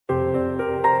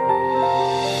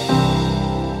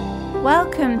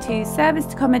to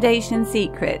Serviced Accommodation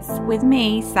Secrets with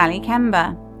me, Sally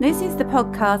Kember. This is the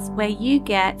podcast where you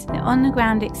get the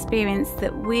on-the-ground experience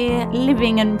that we're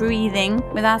living and breathing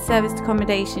with our serviced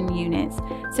accommodation units.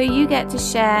 So you get to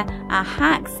share our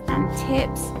hacks and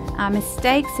tips, our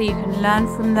mistakes, so you can learn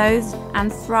from those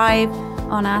and thrive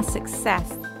on our success.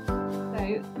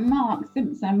 So Mark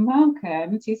Simpson,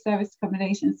 welcome to Serviced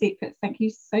Accommodation Secrets. Thank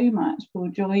you so much for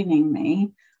joining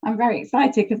me. I'm very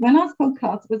excited because my last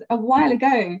podcast was a while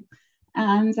ago.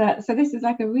 And so this is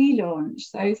like a relaunch.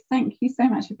 So thank you so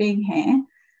much for being here.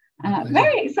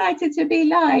 Very excited to be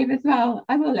live as well.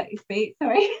 I will let you speak.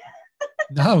 Sorry.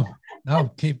 No,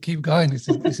 keep going. This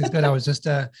is good. I was just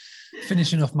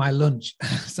finishing off my lunch.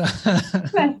 So.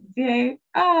 Bless you.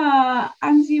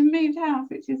 And you moved house,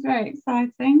 which is very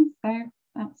exciting. So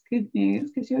that's good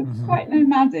news because you're quite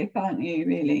nomadic, aren't you,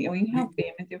 really? Or you have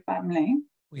been with your family.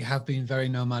 We have been very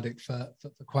nomadic for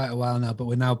quite a while now, but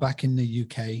we're now back in the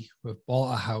UK. We've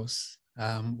bought a house.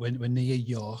 We're near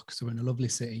York, so we're in a lovely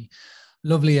city,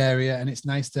 lovely area, and it's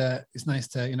nice to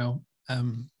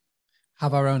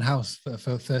have our own house for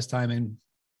the first time in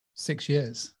 6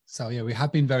 years. So yeah, we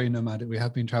have been very nomadic. We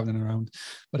have been traveling around,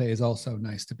 but it is also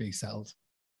nice to be settled.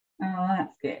 Oh,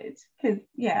 that's good because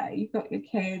you've got your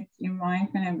kids, your wife,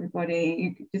 and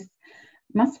everybody. You just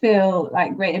must feel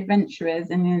like great adventurers,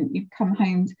 and then you've come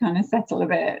home to kind of settle a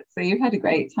bit. So you've had a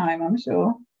great time, I'm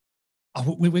sure.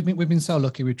 We've been so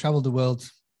lucky. We've traveled the world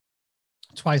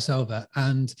twice over,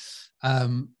 and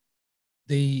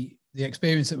the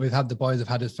experience that we've had, the boys have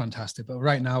had, is fantastic. But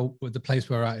right now, with the place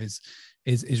we're at,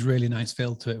 is really nice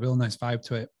feel to it, real nice vibe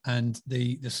to it, and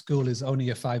the school is only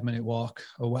a 5-minute walk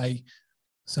away.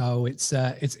 So it's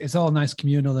all nice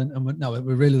communal, and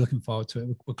we're really looking forward to it.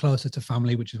 We're closer to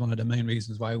family, which is one of the main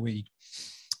reasons why we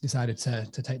decided to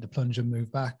take the plunge and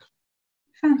move back.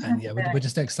 Fantastic. And we're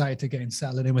just excited to get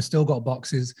settled in. We've still got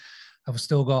boxes. I've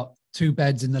still got 2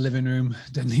 beds in the living room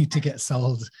that need to get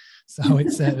sold. So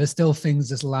it's there's still things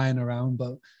just lying around,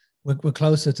 but we're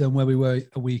closer to where we were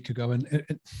a week ago. And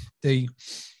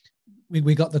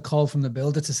we got the call from the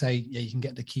builder to say, yeah, you can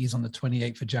get the keys on the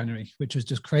 28th of January, which was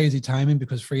just crazy timing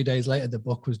because 3 days later, the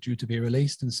book was due to be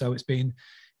released. And so it's been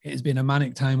a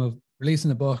manic time of releasing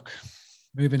the book,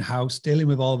 moving house, dealing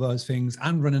with all those things,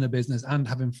 and running a business and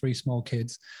having 3 small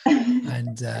kids.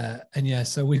 And yeah,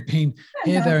 so we've been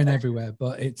here, there, and everywhere,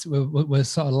 but we're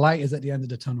sort of light as at the end of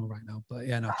the tunnel right now. But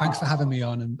yeah, no, thanks for having me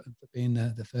on and for being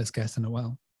the first guest in a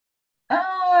while.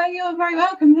 Oh, you're very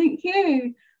welcome. Thank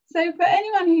you. So for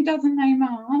anyone who doesn't know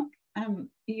Mark,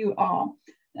 you are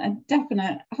a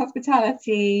definite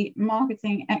hospitality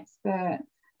marketing expert.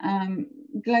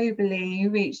 Globally, you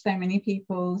reach so many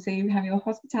people. So you have your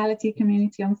hospitality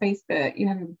community on Facebook, you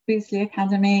have your Boostly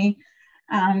Academy,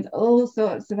 and all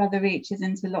sorts of other reaches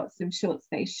into lots of short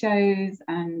stay shows.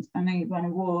 And I know you've won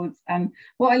awards. And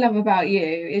what I love about you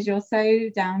is you're so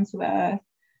down to earth.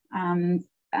 And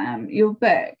your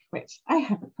book, which I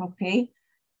have a copy,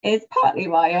 is partly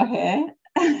why you're here.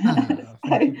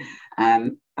 So,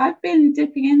 I've been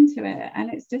dipping into it,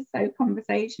 and it's just so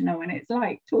conversational, and it's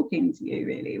like talking to you,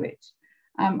 really, which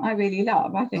I really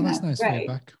love. I think that's nice great.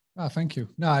 Feedback. Oh, thank you.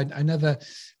 No, I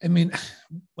mean,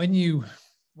 when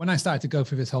I started to go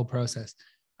through this whole process,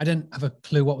 I didn't have a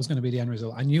clue what was going to be the end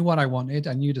result. I knew what I wanted.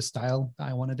 I knew the style that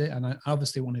I wanted it, and I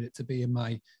obviously wanted it to be in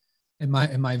my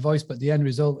voice, but the end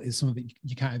result is something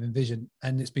you can't even envision.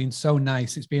 And it's been so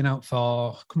nice. It's been out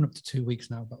for coming up to 2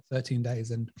 weeks now, about 13 days.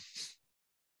 And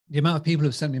the amount of people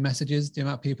who've sent me messages, the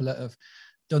amount of people that have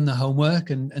done the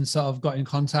homework and sort of got in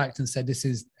contact and said, this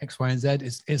is X, Y, and Z,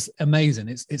 is amazing.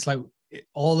 It's like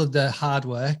all of the hard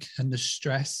work and the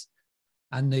stress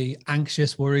and the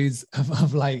anxious worries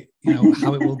of like,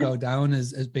 how it will go down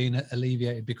has been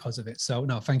alleviated because of it. So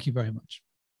no, thank you very much.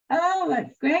 Oh,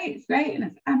 that's great. It's great. And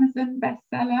it's Amazon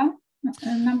bestseller,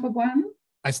 #1.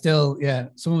 I still,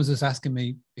 someone was just asking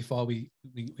me before we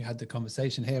had the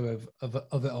conversation here of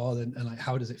it all and like,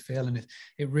 how does it feel? And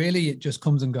it just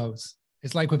comes and goes.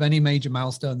 It's like with any major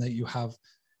milestone that you have,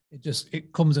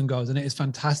 it comes and goes, and it is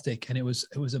fantastic. And it was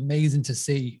amazing to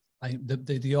see like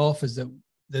the authors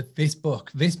this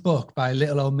book by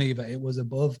little old me, that it was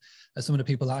above some of the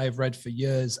people that I've read for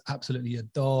years, absolutely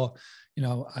adore.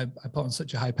 I put on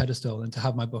such a high pedestal, and to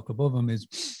have my book above them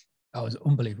was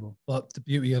unbelievable. But the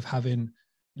beauty of having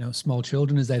small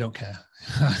children is they don't care.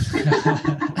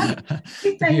 The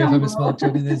beauty of having small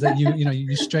children is that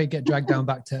you straight get dragged down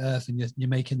back to earth, and you're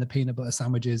making the peanut butter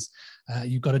sandwiches.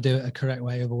 You've got to do it a correct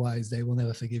way, otherwise they will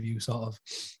never forgive you, sort of.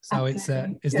 So it's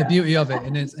the beauty of it,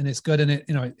 and it's good, and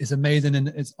it's amazing, and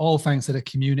it's all thanks to the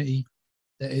community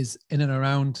that is in and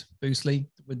around Boostly.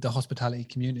 with the hospitality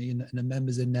community and the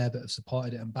members in there that have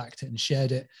supported it and backed it and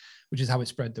shared it, which is how it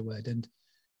spread the word.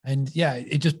 And yeah,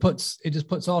 it just puts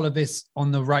all of this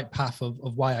on the right path of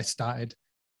why I started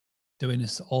doing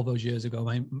this all those years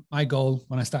ago. My goal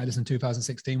when I started this in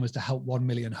 2016 was to help 1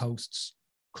 million hosts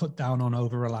cut down on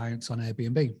over-reliance on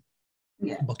Airbnb,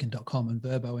 Booking.com and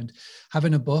Vrbo. And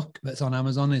having a book that's on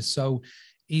Amazon is so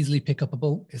easily pick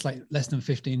upable. It's like less than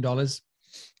 $15.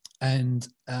 And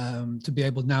to be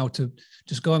able now to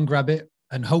just go and grab it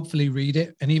and hopefully read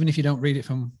it. And even if you don't read it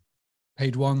from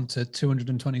page 1 to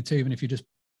 222, even if you just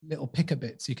little picker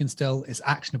bits, you can still, it's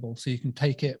actionable. So you can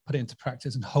take it, put it into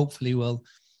practice, and hopefully will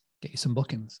get you some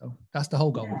bookings. So that's the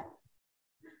whole goal. Yeah.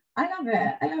 I love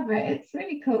it. It's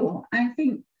really cool. I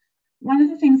think one of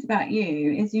the things about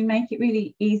you is you make it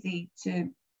really easy to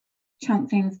chunk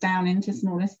things down into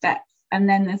smaller steps, and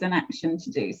then there's an action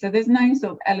to do. So there's no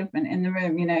sort of elephant in the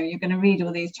room, you're going to read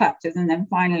all these chapters and then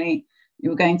finally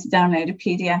you're going to download a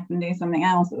PDF and do something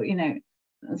else, or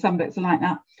some books are like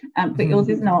that, but yours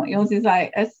is not. Yours is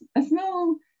like a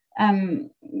small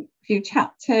few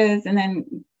chapters and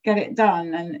then get it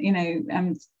done,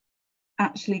 and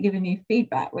actually giving you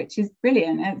feedback, which is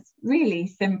brilliant. It's really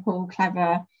simple,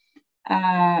 clever,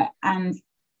 and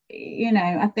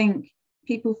I think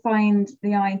people find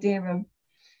the idea of,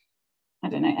 I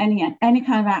don't know, any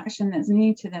kind of action that's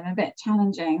new to them a bit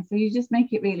challenging, so you just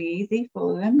make it really easy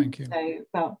for them. Thank you. So,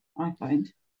 well, I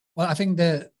find, well, I think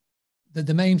the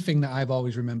main thing that I've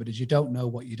always remembered is you don't know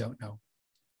what you don't know.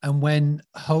 And when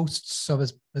hosts, so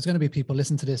there's going to be people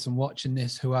listening to this and watching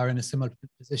this who are in a similar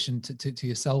position to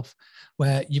yourself,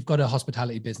 where you've got a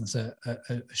hospitality business, a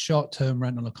short-term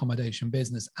rental accommodation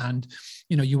business, and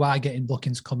you are getting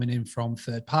bookings coming in from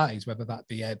third parties, whether that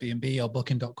be Airbnb or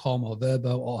Booking.com or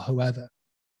Vrbo or whoever.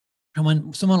 And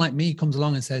when someone like me comes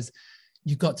along and says,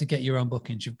 you've got to get your own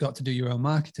bookings, you've got to do your own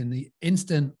marketing, the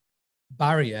instant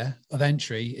barrier of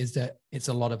entry is that it's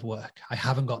a lot of work. I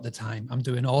haven't got the time. I'm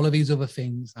doing all of these other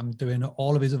things. I'm doing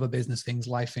all of these other business things,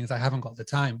 life things. I haven't got the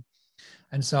time.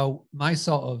 And so my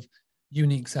sort of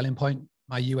unique selling point,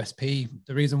 my USP,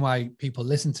 the reason why people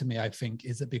listen to me, I think,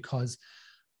 is that because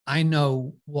I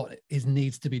know what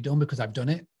needs to be done, because I've done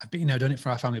it. I've been done it for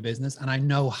our family business, and I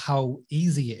know how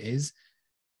easy it is.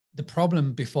 The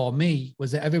problem before me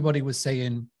was that everybody was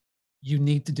saying, you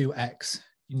need to do X,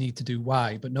 you need to do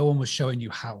Y, but no one was showing you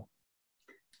how.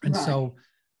 And right. So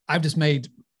I've just made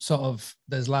sort of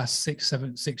those last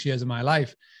 6 years of my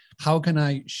life, how can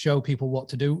I show people what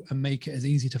to do and make it as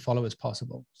easy to follow as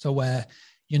possible? So where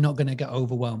you're not going to get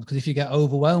overwhelmed, because if you get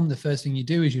overwhelmed, the first thing you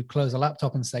do is you close a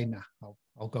laptop and say, nah,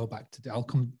 I'll go back I'll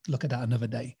come look at that another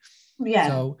day. Yeah.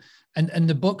 So, and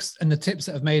the books and the tips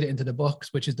that have made it into the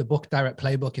books, which is the book Direct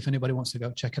Playbook, if anybody wants to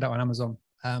go check it out on Amazon.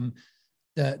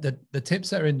 The tips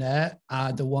that are in there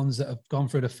are the ones that have gone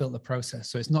through the filter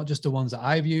process. So it's not just the ones that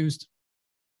I've used.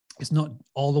 It's not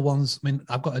all the ones. I mean,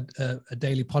 I've got a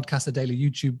daily podcast, a daily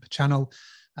YouTube channel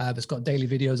that's got daily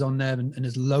videos on there, and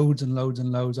there's loads and loads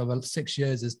and loads over 6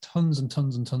 years. There's tons and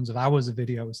tons and tons of hours of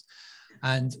videos.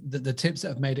 And the tips that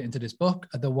have made it into this book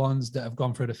are the ones that have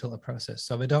gone through the filter process.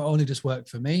 So they don't only just work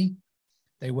for me,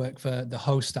 they work for the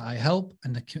hosts that I help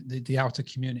and the outer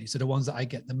community. So the ones that I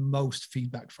get the most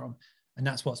feedback from. And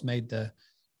that's what's made the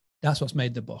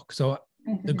book. So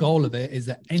the goal of it is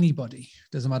that anybody,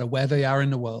 doesn't matter where they are in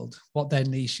the world, what their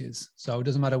niche is. So it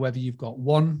doesn't matter whether you've got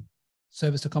one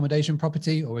serviced accommodation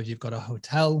property, or if you've got a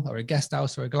hotel or a guest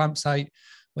house or a glamp site,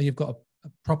 or you've got a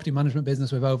property management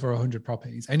business with over 100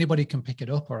 properties. Anybody can pick it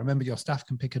up, or a member of your staff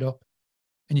can pick it up,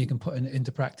 and you can put it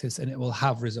into practice and it will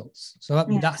have results. So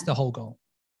that's the whole goal.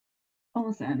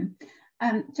 Awesome.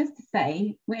 Just to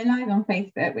say, we're live on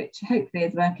Facebook, which hopefully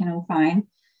is working all fine.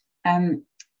 And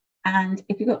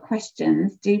if you've got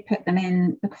questions, do put them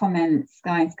in the comments,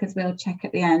 guys, because we'll check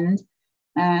at the end.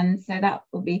 And so that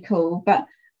will be cool. But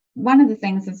one of the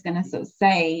things I was going to sort of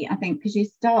say, I think, because you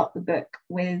start the book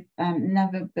with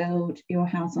never build your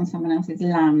house on someone else's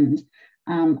land.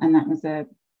 And that was a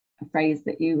phrase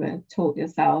that you were taught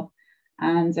yourself.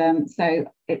 And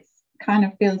so it's kind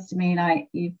of feels to me like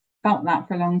you've felt that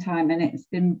for a long time, and it's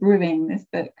been brewing this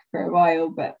book for a while.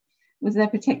 But was there a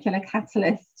particular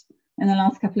catalyst in the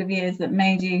last couple of years that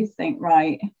made you think,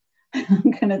 right,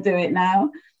 I'm going to do it now?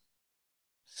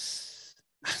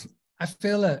 I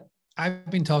feel that I've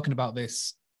been talking about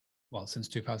this, well, since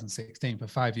 2016 for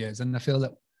 5 years. And I feel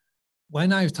that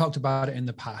when I've talked about it in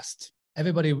the past,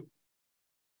 everybody,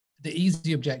 the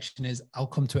easy objection is, I'll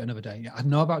come to it another day. I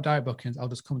know about direct bookings. I'll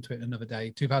just come to it another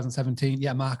day. 2017,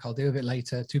 yeah, Mark, I'll deal with it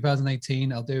later.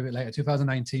 2018, I'll deal with it later.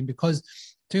 2019, because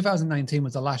 2019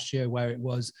 was the last year where it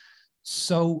was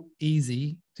so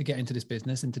easy to get into this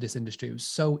business, into this industry. It was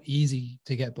so easy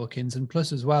to get bookings. And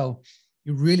plus as well,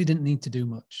 you really didn't need to do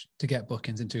much to get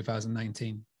bookings in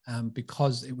 2019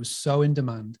 because it was so in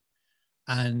demand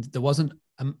and there wasn't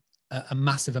a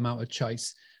massive amount of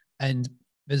choice. And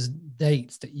there's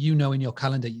dates that you know in your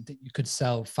calendar that you could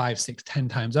sell 5, 6, 10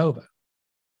 times over.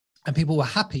 And people were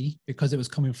happy because it was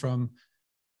coming from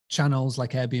channels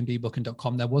like Airbnb,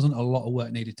 Booking.com. There wasn't a lot of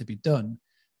work needed to be done.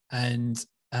 And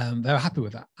they were happy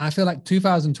with that. I feel like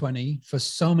 2020 for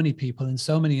so many people in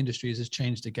so many industries has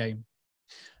changed the game.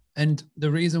 And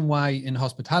the reason why in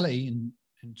hospitality and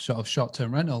sort of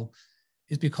short-term rental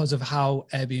is because of how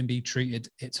Airbnb treated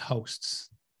its hosts.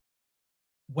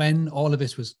 When all of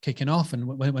this was kicking off and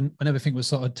when everything was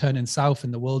sort of turning south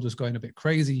and the world was going a bit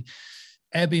crazy,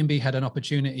 Airbnb had an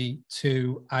opportunity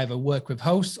to either work with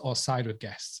hosts or side with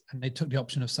guests. And they took the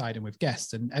option of siding with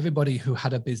guests. And everybody who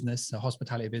had a business, a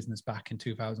hospitality business back in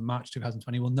March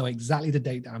 2020 will know exactly the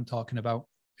date that I'm talking about.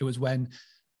 It was when,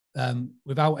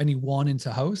 without any warning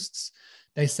to hosts,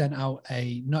 they sent out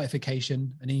a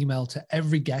notification, an email to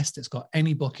every guest that's got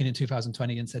any booking in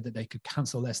 2020 and said that they could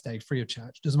cancel their stay free of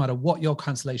charge. Doesn't matter what your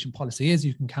cancellation policy is,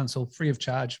 you can cancel free of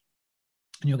charge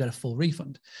and you'll get a full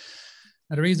refund.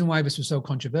 Now, the reason why this was so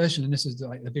controversial, and this is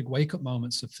like the big wake-up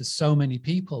moments for so many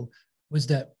people, was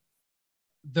that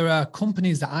there are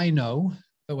companies that I know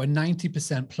that were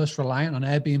 90% plus reliant on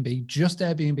Airbnb, just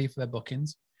Airbnb for their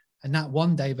bookings. And that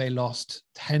one day they lost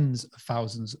tens of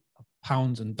thousands of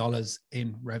pounds and dollars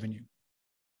in revenue.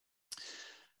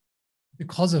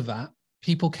 Because of that,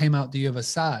 people came out the other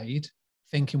side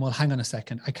thinking, well, hang on a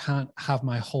second, I can't have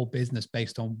my whole business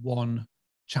based on one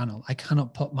channel. I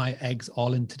cannot put my eggs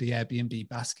all into the Airbnb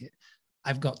basket.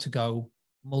 I've got to go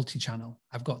multi-channel.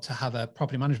 I've got to have a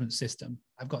property management system.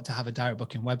 I've got to have a direct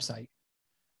booking website.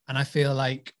 And I feel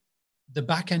like the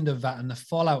back end of that and the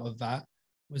fallout of that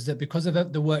was that because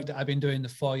of the work that I've been doing the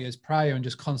 4 years prior and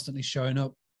just constantly showing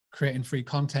up, creating free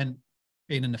content,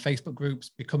 being in the Facebook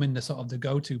groups, becoming the sort of the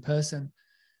go-to person,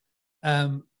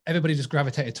 everybody just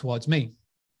gravitated towards me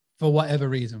for whatever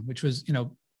reason, which was,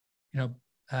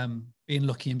 being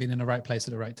lucky and being in the right place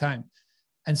at the right time.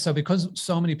 And so because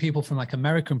so many people from like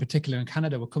America in particular and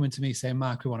Canada were coming to me saying,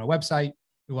 Mark, we want a website,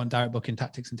 we want direct booking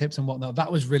tactics and tips and whatnot,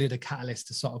 that was really the catalyst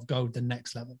to sort of go the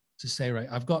next level, to say, right,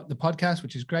 I've got the podcast,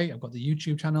 which is great. I've got the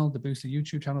YouTube channel, the Boostly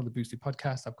YouTube channel, the Boostly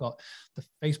podcast. I've got the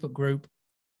Facebook group.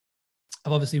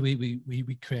 Obviously,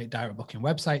 we create direct booking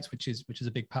websites, which is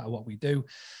a big part of what we do.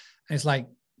 And it's like,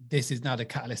 this is now the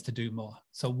catalyst to do more.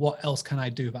 So what else can I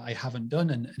do that I haven't done?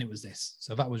 And it was this.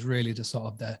 So that was really the sort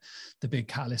of the big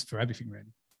catalyst for everything,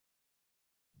 really.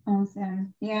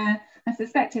 Awesome. Yeah, I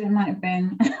suspected it might have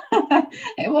been.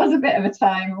 It was a bit of a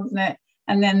time, wasn't it?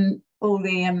 And then all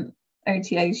the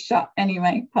OTAs shut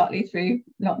anyway, partly through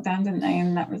lockdown, didn't they?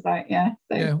 And that was like, yeah.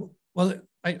 So. Yeah. Well,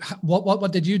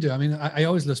 what did you do? I mean, I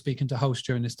always love speaking to hosts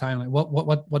during this time. Like,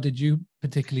 what did you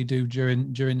particularly do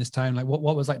during this time? Like, what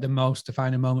was like the most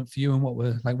defining moment for you, and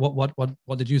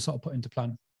what did you sort of put into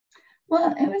plan?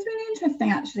 Well, it was really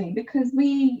interesting actually, because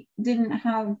we didn't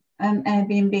have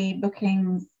Airbnb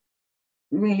bookings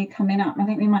really coming up. I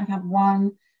think we might have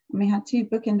one, and we had 2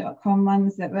 Booking.com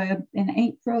ones that were in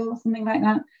April or something like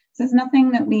that. So it's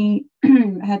nothing that we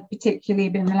had particularly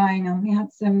been relying on. We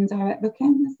had some direct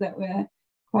bookings that were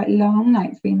quite long,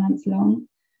 like 3 months long.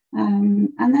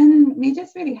 And then we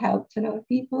just really helped a lot of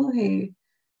people who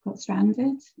got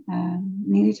stranded,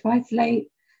 needed to isolate,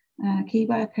 key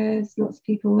workers. Lots of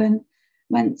people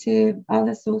went to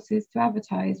other sources to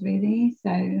advertise, really.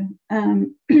 So,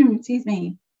 excuse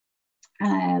me,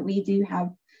 we do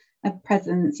have a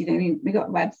presence. We got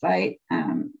a website.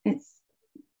 It's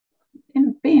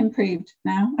be improved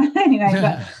now anyway,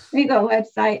 but we got a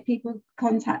website. People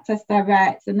contact us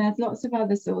direct, and there's lots of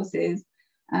other sources.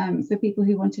 So people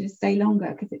who wanted to stay longer,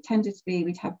 because it tended to be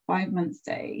we'd have 5 months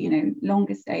stay,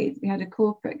 longer stays. We had a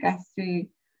corporate guest through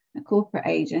a corporate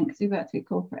agent, because we work through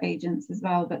corporate agents as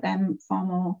well, but then far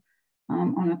more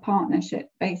on a partnership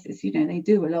basis. They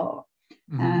do a lot,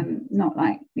 not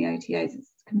like the OTAs.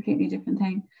 It's a completely different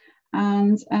thing.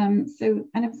 And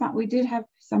in fact, we did have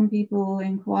some people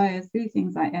inquire through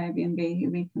things like Airbnb who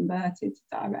we converted to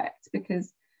direct,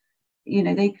 because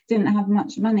they didn't have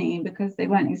much money, because they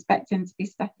weren't expecting to be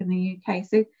stuck in the UK.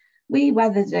 So we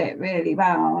weathered it really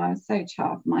well. I was so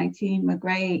chuffed. My team were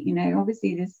great.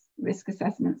 Obviously this risk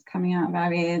assessments coming out of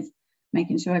our ears,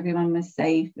 making sure everyone was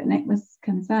safe, and it was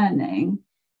concerning.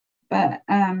 But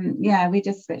we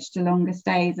just switched to longer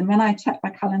stays. And when I checked my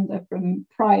calendar from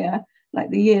prior, like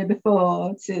the year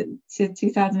before, to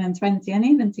 2020 and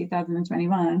even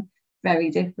 2021, very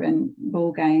different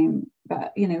ball game,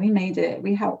 but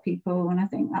we helped people, and I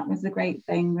think that was the great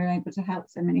thing. We were able to help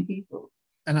so many people.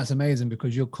 And that's amazing,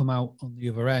 because you'll come out on the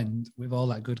other end with all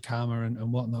that good karma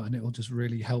and whatnot, and it will just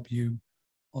really help you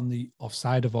on the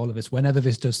offside of all of this whenever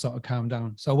this does sort of calm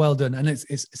down. So well done. And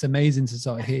it's amazing to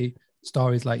sort of hear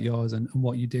stories like yours and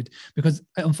what you did, because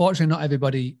unfortunately not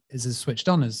everybody is as switched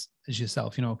on as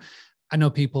yourself. I know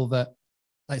people that,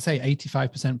 like say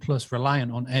 85% plus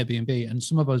reliant on Airbnb, and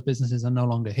some of those businesses are no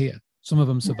longer here. Some of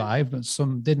them survived, but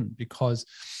some didn't, because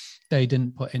they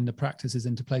didn't put in the practices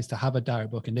into place to have a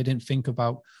direct booking. They didn't think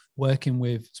about working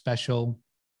with special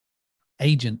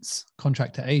agents,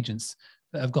 contractor agents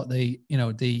that have got the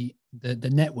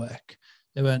network.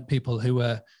 There weren't people who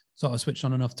were sort of switched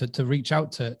on enough to reach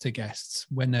out to guests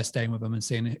when they're staying with them and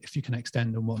seeing if you can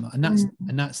extend and whatnot.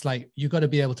 And that's like, you've got to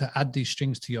be able to add these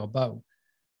strings to your bow.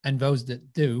 And those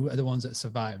that do are the ones that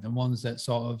survive, and ones that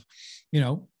sort of,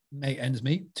 make ends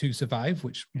meet to survive,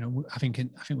 which, I think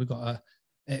we've got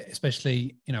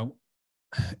especially,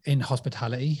 in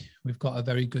hospitality, we've got a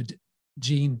very good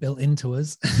gene built into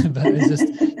us, but it's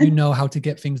just, how to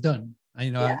get things done.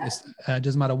 And, it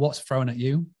doesn't matter what's thrown at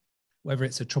you, whether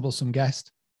it's a troublesome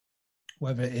guest,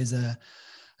 whether it is a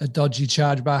dodgy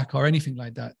chargeback or anything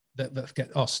like that,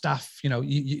 or staff,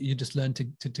 you just learn to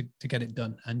get it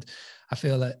done. And I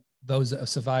feel that those that have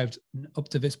survived up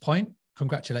to this point,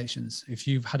 congratulations. If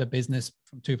you've had a business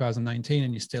from 2019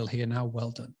 and you're still here now, well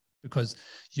done, because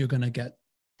you're going to get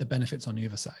the benefits on the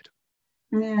other side.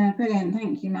 Yeah, brilliant.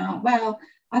 Thank you, Mark. Well,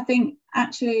 I think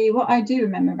actually what I do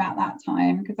remember about that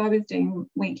time, because I was doing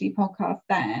weekly podcasts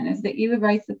then, is that you were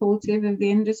very supportive of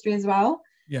the industry as well.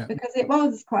 Yeah. Because it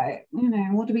was quite,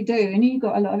 what do we do? And you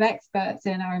got a lot of experts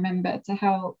in, I remember, to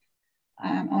help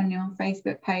on your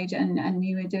Facebook page, and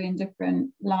you were doing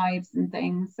different lives and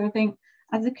things. So I think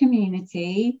as a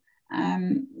community,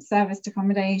 serviced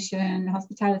accommodation,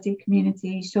 hospitality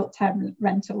community, short-term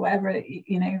rental, whatever,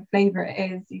 flavor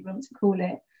it is you want to call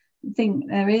it, I think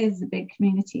there is a big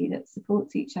community that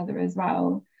supports each other as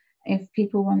well, if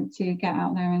people want to get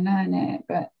out there and learn it.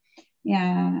 But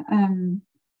yeah,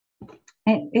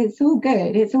 it's all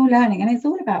good, it's all learning, and it's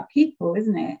all about people,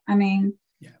 isn't it? I mean,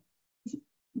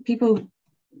 people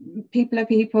are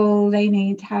people, they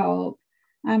need help.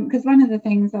 Because one of the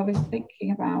things I was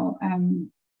thinking about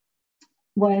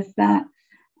was that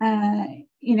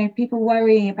people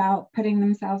worry about putting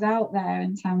themselves out there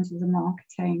in terms of the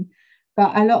marketing,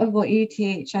 but a lot of what you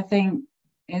teach, I think,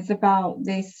 is about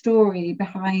the story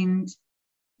behind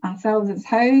ourselves as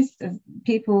hosts, as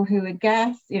people who are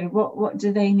guests. What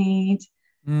do they need?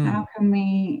 How can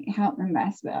we help them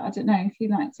best? But I don't know if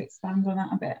you'd like to expand on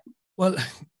that a bit. Well,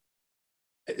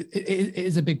 it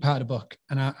is a big part of the book,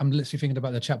 and I'm literally thinking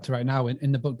about the chapter right now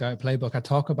in the book, Direct Playbook. I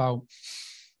talk about,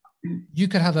 you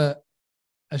could have a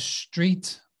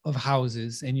street of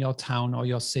houses in your town or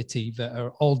your city that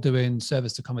are all doing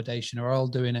serviced accommodation, or all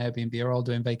doing Airbnb, or all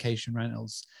doing vacation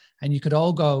rentals, and you could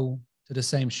all go to the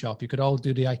same shop. You could all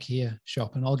do the IKEA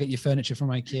shop and all get your furniture from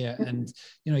IKEA, and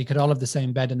you could all have the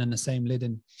same bedding and the same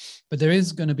linen. But there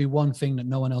is going to be one thing that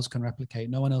no one else can replicate,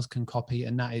 no one else can copy,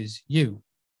 and that is you,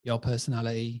 your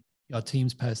personality, your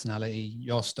team's personality,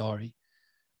 your story.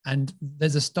 And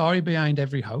there's a story behind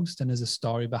every host, and there's a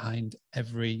story behind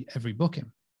every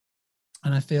booking.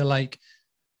 And I feel like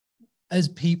as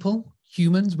people,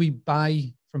 humans, we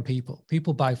buy from people.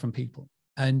 People buy from people.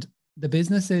 And the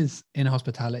businesses in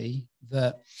hospitality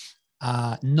that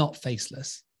are not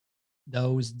faceless,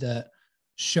 those that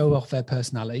show off their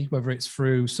personality, whether it's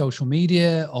through social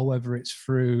media, or whether it's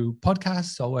through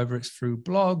podcasts, or whether it's through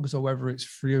blogs, or whether it's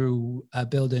through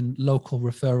building local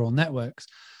referral networks,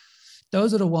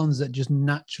 those are the ones that just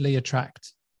naturally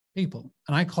attract people.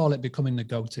 And I call it becoming the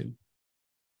go-to.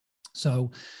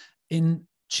 So in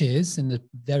Cheers, in the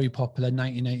very popular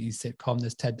 1980s sitcom,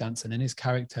 there's Ted Danson, and his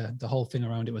character, the whole thing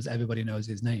around it was everybody knows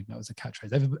his name. That was a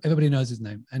catchphrase. Everybody knows his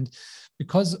name. And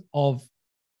because of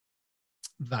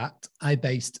that, I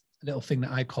based a little thing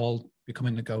that I called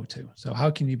becoming the go-to. So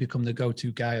how can you become the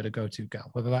go-to guy or the go-to gal,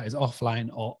 whether that is offline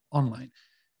or online?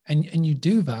 And you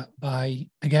do that by,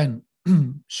 again,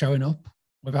 showing up,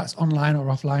 whether that's online or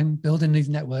offline, building these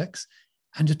networks,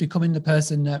 and just becoming the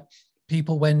person that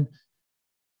people, when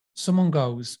someone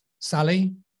goes,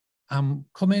 Sally, I'm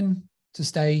coming to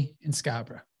stay in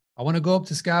Scarborough. I want to go up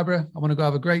to Scarborough. I want to go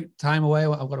have a great time away.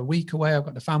 I've got a week away. I've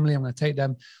got the family. I'm going to take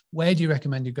them. Where do you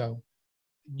recommend you go?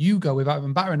 You go without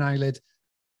even batter an eyelid.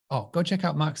 Oh, go check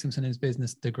out Mark Simpson and his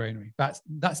business, The Granary.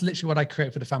 That's literally what I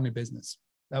created for the family business.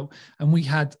 So, and we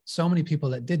had so many people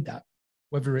that did that,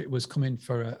 whether it was coming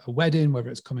for a wedding, whether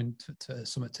it's coming to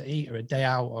something to eat, or a day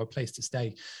out, or a place to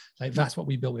stay. Like, that's what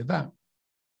we built with that.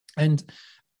 And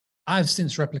I've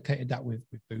since replicated that with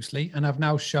Boostly, and I've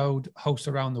now showed hosts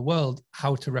around the world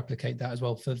how to replicate that as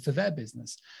well for their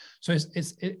business. So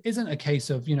it isn't a case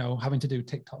of, you know, having to do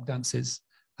TikTok dances,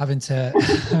 having to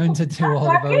do all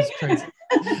of those crazy.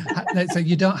 So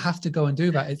you don't have to go and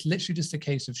do that. It's literally just a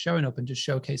case of showing up and just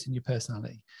showcasing your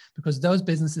personality, because those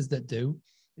businesses that do,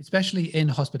 especially in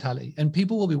hospitality, and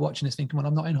people will be watching this thinking, well,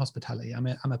 I'm not in hospitality. I'm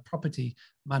a property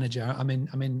manager. I'm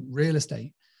in real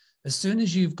estate. As soon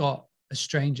as you've got a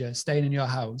stranger staying in your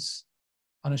house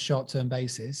on a short-term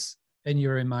basis, then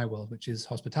you're in my world, which is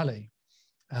hospitality.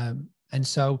 And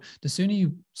so the sooner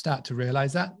you start to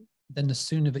realize that, then the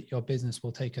sooner that your business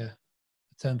will take a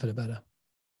turn for the better.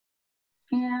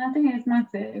 Yeah, I think it's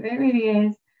massive. It really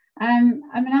is. I mean,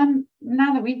 I'm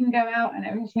now that we can go out and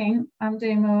everything, I'm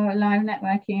doing more live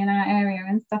networking in our area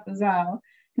and stuff as well.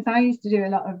 Because I used to do a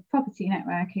lot of property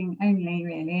networking only,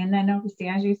 really. And then obviously,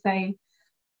 as you say,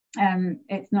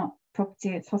 it's not property,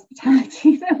 it's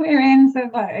hospitality that we're in. So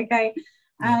it's like, okay.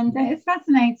 And it's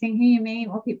fascinating who you meet,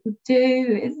 what people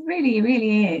do. It really,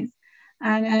 really is.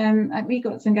 And we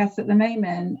got some guests at the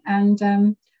moment,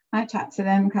 and I chat to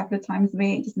them a couple of times a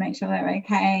week, just make sure they're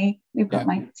okay. We've got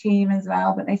my team as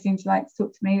well, but they seem to like to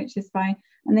talk to me, which is fine.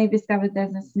 And they've discovered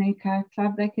there's a snooker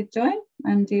club they could join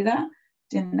and do that.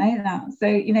 Didn't know that. So,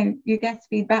 you know, your guests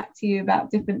feed back to you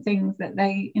about different things that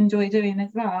they enjoy doing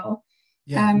as well.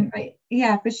 But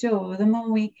yeah, for sure. The more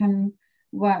we can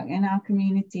work in our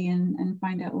community and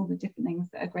find out all the different things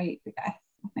that are great for guests,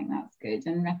 I think that's good,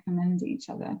 and recommend each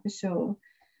other for sure.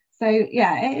 So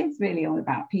yeah, it is really all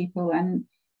about people and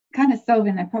kind of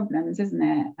solving their problems, isn't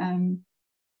it?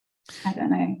 I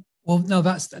don't know. Well, no,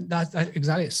 that's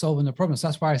exactly it, solving the problems.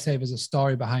 That's why I say there's a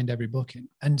story behind every booking.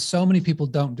 And so many people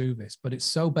don't do this, but it's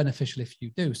so beneficial if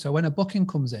you do. So when a booking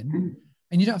comes in,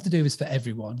 and you don't have to do this for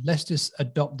everyone, let's just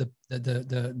adopt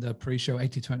the pre-show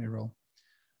 80-20 rule.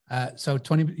 So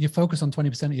you focus on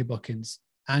 20% of your bookings,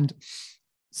 and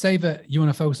say that you want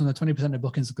to focus on the 20% of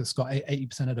bookings that's got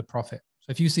 80% of the profit.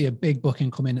 So if you see a big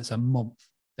booking come in, it's a month,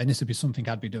 then this would be something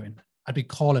I'd be doing. I'd be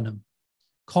calling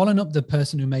up the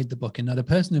person who made the booking. Now, the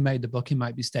person who made the booking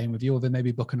might be staying with you, or they may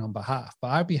be booking on behalf,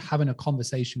 but I'd be having a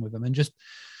conversation with them and just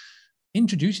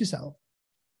introduce yourself.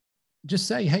 Just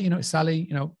say, hey, you know, it's Sally,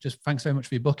 you know, just thanks very much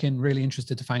for your booking. Really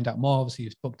interested to find out more. Obviously,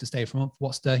 you've booked to stay for a month.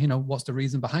 What's the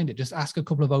reason behind it? Just ask a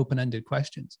couple of open-ended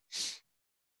questions.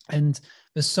 And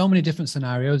there's so many different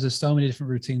scenarios. There's so many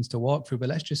different routines to walk through. But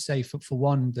let's just say for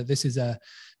one that this is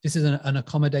an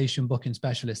accommodation booking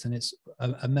specialist, and it's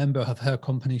a member of her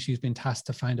company. She's been tasked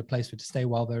to find a place for to stay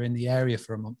while they're in the area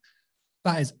for a month.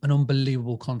 That is an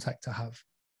unbelievable contact to have.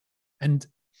 And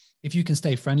if you can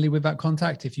stay friendly with that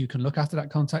contact, if you can look after that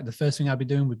contact, the first thing I'd be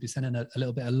doing would be sending a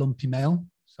little bit of lumpy mail.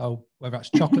 So whether that's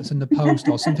chocolates in the post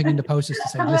or something in the post, just to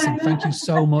say, listen, thank you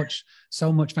so much.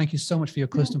 Thank you so much for your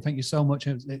custom. Thank you so much.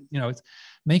 You know, it's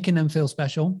making them feel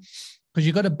special, because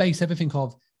you've got to base everything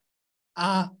off,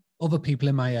 are other people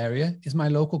in my area, is my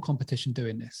local competition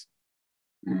doing this?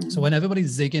 So when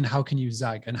everybody's zigging, how can you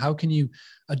zag? And how can you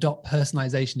adopt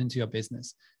personalization into your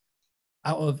business?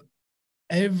 Out of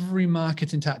every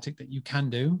marketing tactic that you can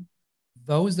do,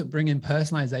 those that bring in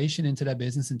personalization into their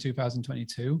business in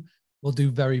 2022 will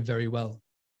do very, very well,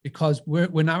 because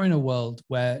we're now in a world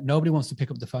where nobody wants to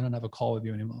pick up the phone and have a call with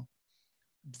you anymore.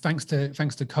 Thanks to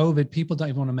COVID, people don't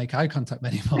even want to make eye contact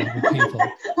anymore with people.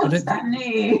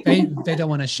 They don't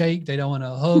want to shake, they don't want to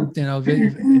hug. You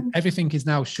know, everything is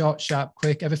now short, sharp,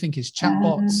 quick. Everything is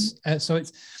chatbots. So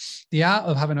it's the art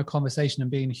of having a conversation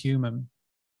and being human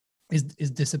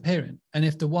is disappearing. And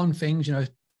if the one thing, you know,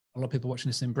 a lot of people watching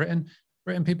this in Britain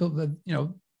people, you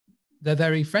know, they're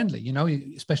very friendly, you know,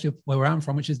 especially where I'm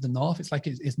from, which is the north. It's like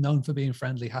it's known for being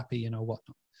friendly, happy, you know,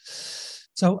 whatnot.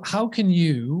 So how can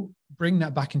you bring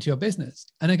that back into your business?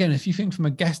 And again, if you think from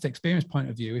a guest experience point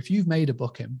of view, if you've made a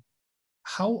booking,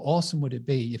 how awesome would it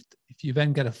be if you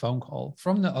then get a phone call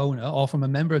from the owner or from a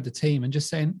member of the team and just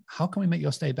saying, how can we make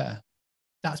your stay better?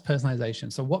 That's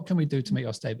personalization. So what can we do to make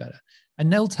your stay better?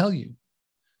 And they'll tell you.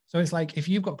 So it's like, if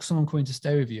you've got someone coming to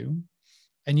stay with you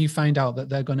and you find out that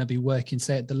they're going to be working,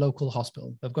 say, at the local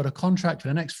hospital, they've got a contract for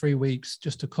the next 3 weeks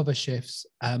just to cover shifts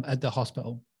at the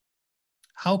hospital.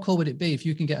 How cool would it be if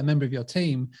you can get a member of your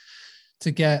team to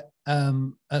get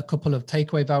a couple of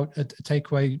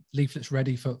takeaway leaflets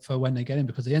ready for when they get in?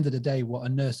 Because at the end of the day, what a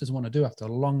nurse doesn't want to do after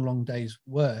a long, long day's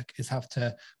work is have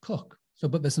to cook. So,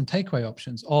 but there's some takeaway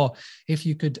options. Or if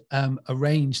you could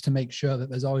arrange to make sure that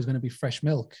there's always going to be fresh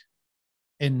milk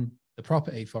in the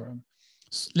property for them.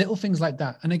 Little things like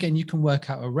that. And again, you can work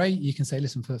out a rate. You can say,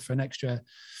 listen, for an extra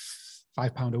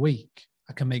 £5 a week,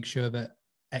 I can make sure that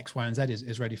X, Y, and Z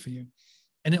is ready for you.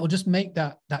 And it'll just make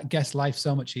that guest life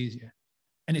so much easier.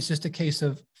 And it's just a case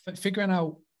of figuring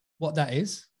out what that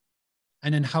is,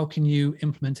 and then how can you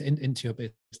implement it into your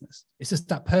business. It's just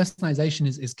that personalization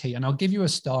is key. And I'll give you a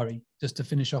story just to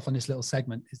finish off on this little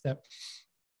segment, is that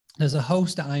there's a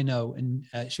host that I know, and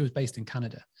she was based in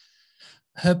Canada.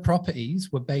 Her properties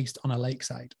were based on a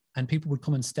lakeside, and people would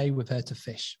come and stay with her to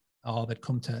fish, or they'd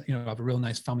come to, have a real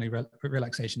nice family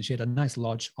relaxation. She had a nice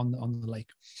lodge on the lake.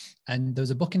 And there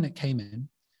was a booking that came in,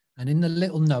 and in the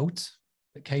little note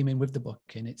that came in with the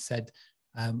booking, it said,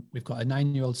 we've got a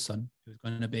 9-year-old son who's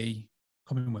going to be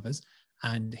coming with us,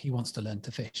 and he wants to learn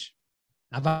to fish.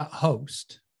 Now that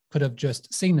host could have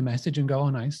just seen the message and go, oh,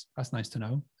 nice, that's nice to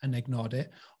know, and ignored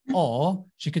it. Or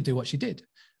she could do what she did.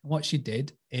 And what she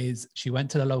did is she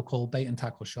went to the local bait and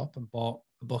tackle shop and bought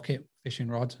a bucket, fishing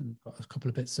rod, and got a couple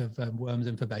of bits of worms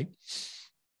in for bait,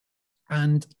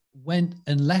 and went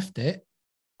and left it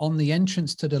on the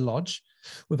entrance to the lodge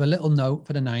with a little note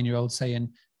for the 9-year-old saying,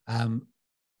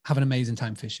 have an amazing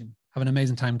time fishing. Have an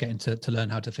amazing time getting to learn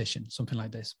how to fish, and something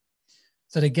like this.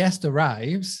 So the guest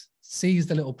arrives, sees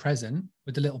the little present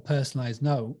with the little personalized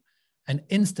note, and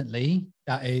instantly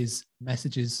that is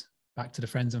messages back to the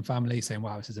friends and family saying,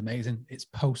 wow, this is amazing. It's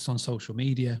posts on social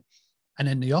media. And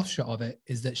then the offshot of it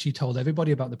is that she told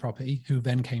everybody about the property, who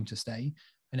then came to stay.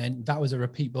 And then that was a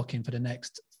repeat booking for the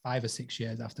next 5 or 6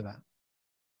 years after that.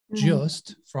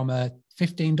 Just from a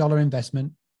 $15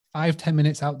 investment, 5-10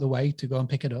 minutes out the way to go and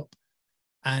pick it up.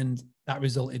 And that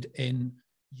resulted in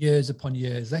years upon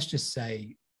years, let's just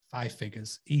say 5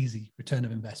 figures, easy return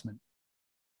of investment.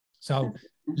 So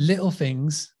little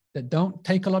things that don't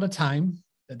take a lot of time,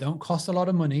 that don't cost a lot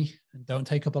of money, and don't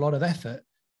take up a lot of effort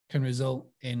can result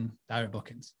in direct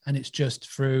bookings. And it's just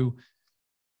through,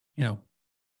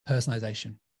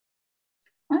 personalization.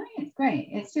 I think it's great.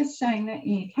 It's just showing that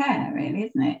you care, really,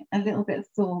 isn't it? A little bit of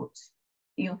thought.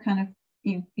 You're kind of,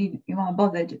 you are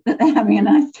bothered that they're having a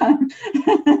nice time.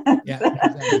 Yeah,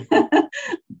 exactly.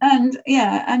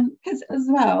 And because as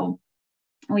well,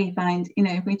 we find,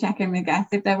 if we check in with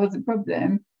guests, if there was a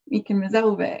problem, we can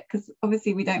resolve it, because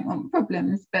obviously we don't want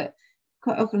problems, but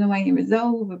quite often the way you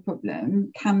resolve a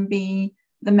problem can be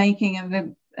the making of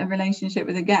a relationship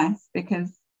with a guest, because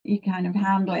you kind of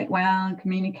handle it well,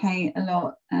 communicate a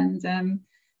lot, and then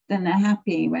they're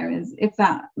happy. Whereas if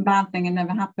that bad thing had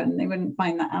never happened, they wouldn't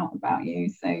find that out about you.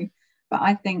 So, but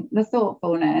I think the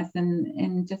thoughtfulness and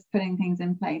in just putting things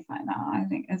in place like that, I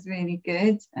think is really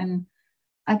good. And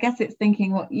I guess it's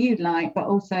thinking what you'd like, but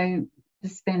also the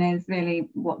spin is really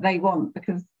what they want,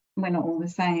 because we're not all the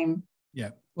same.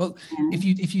 Yeah. Well,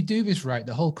 if you do this right,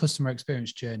 the whole customer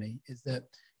experience journey is that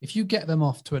if you get them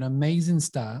off to an amazing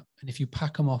start, and if you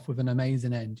pack them off with an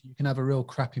amazing end, you can have a real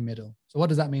crappy middle. So what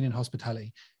does that mean in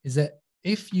hospitality? Is that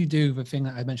if you do the thing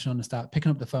that I mentioned on the start, picking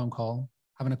up the phone call,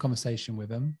 having a conversation with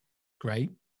them,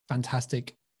 great,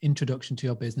 fantastic introduction to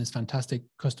your business, fantastic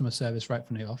customer service right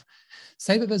from the off.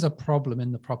 Say that there's a problem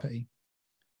in the property,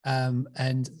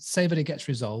 and say that it gets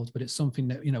resolved, but it's something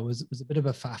that, was a bit of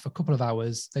a faff, a couple of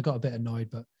hours, they got a bit annoyed,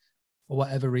 but for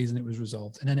whatever reason it was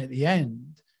resolved. And then at the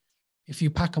end, if you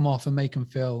pack them off and make them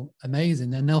feel amazing,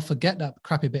 then they'll forget that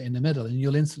crappy bit in the middle, and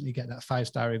you'll instantly get that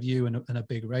 5-star review and a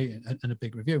big rating and a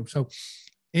big review. So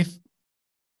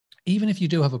even if you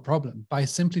do have a problem, by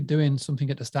simply doing something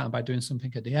at the start and by doing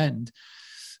something at the end,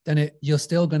 then you're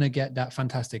still going to get that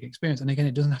fantastic experience. And again,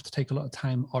 it doesn't have to take a lot of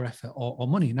time or effort or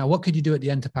money. Now, what could you do at the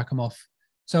end to pack them off?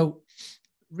 So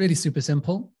really super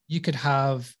simple. You could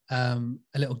have a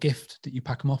little gift that you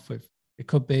pack them off with. It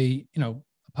could be, a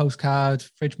postcard,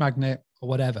 fridge magnet, or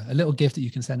whatever, a little gift that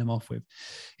you can send them off with.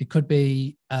 It could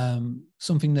be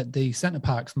something that the Center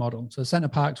Parcs model. So Center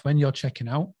Parcs, when you're checking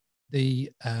out,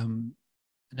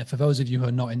 and for those of you who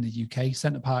are not in the UK,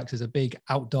 Center Parcs is a big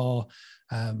outdoor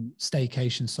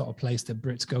staycation sort of place that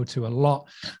Brits go to a lot,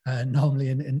 normally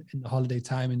in the holiday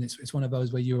time. And it's one of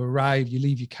those where you arrive, you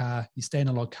leave your car, you stay in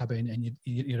a log cabin, and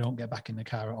you don't get back in the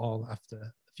car at all after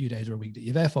a few days or a week that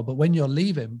you're there for. But when you're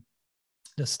leaving,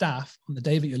 the staff, on the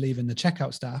day that you're leaving, the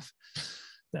checkout staff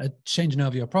that are changing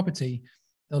over your property,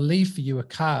 they'll leave for you a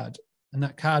card. And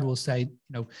that card will say,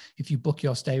 if you book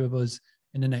your stay with us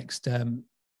in the next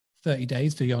 30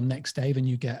 days for your next day, then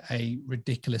you get a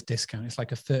ridiculous discount. It's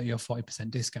like a 30 or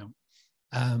 40% discount.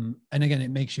 And again,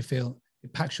 it makes you feel,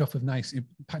 it packs you off with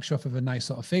a nice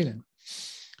sort of feeling.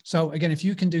 So again, if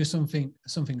you can do something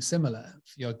similar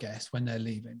for your guests when they're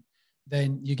leaving,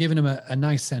 then you're giving them a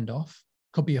nice send off.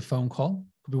 Could be a phone call,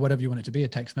 could be whatever you want it to be, a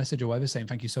text message or whatever, saying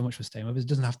thank you so much for staying with us. It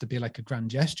doesn't have to be like a grand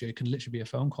gesture. It can literally be a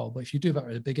phone call. But if you do that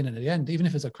at the beginning and the end, even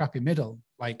if it's a crappy middle,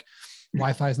 like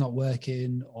Wi-Fi is not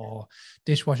working, or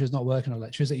dishwasher's not working, or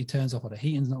electricity turns off, or the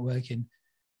heating's not working,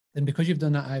 then because you've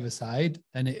done that either side,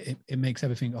 then it makes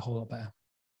everything a whole lot better.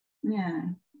 Yeah.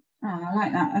 Oh, I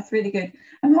like that. That's really good.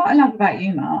 And what I love about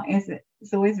you, Mark, is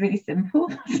it's always really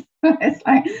simple. It's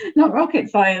like not rocket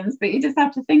science, but you just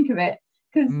have to think of it.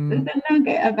 Because there's a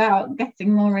nugget about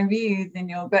getting more reviews in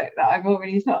your book that I've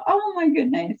already thought, oh my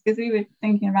goodness, because we were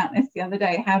thinking about this the other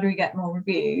day. How do we get more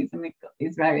reviews? And we've got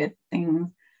these various things.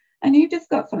 And you've just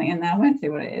got something in there. I won't say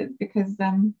what it is because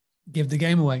give the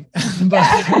game away. but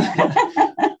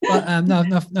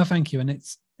no, thank you.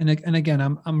 And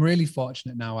again, I'm really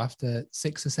fortunate now. After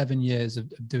 6 or 7 years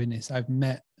of doing this, I've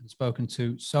met and spoken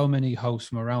to so many hosts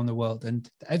from around the world, and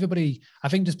everybody, I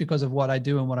think just because of what I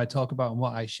do and what I talk about and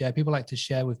what I share, people like to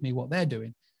share with me what they're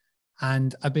doing.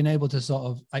 And I've been able to sort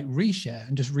of like reshare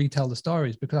and just retell the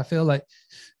stories, because I feel like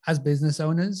as business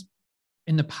owners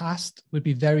in the past, we'd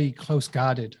be very close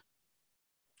guarded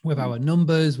with our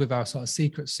numbers, with our sort of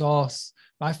secret sauce.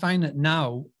 But I find that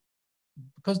now,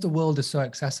 because the world is so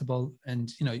accessible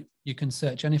and, you know, you can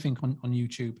search anything on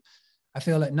YouTube, I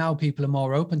feel like now people are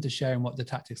more open to sharing what the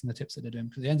tactics and the tips that they're doing,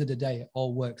 because at the end of the day, it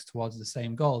all works towards the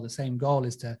same goal. The same goal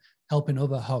is to helping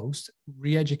other hosts,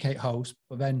 re-educate hosts,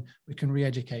 but then we can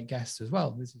re-educate guests as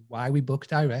well. This is why we book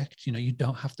direct. You know, you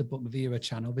don't have to book via a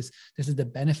channel. This is the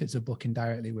benefits of booking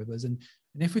directly with us. And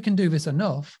if we can do this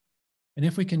enough, and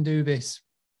if we can do this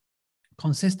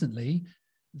consistently,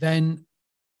 then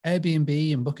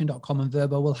Airbnb and Booking.com and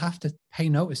Vrbo will have to pay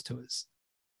notice to us.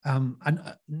 And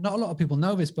not a lot of people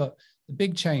know this, but the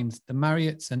big chains, the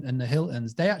Marriotts and the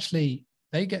Hiltons,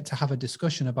 they get to have a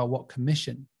discussion about what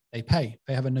commission they pay.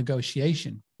 They have a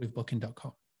negotiation with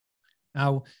Booking.com.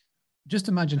 Now, just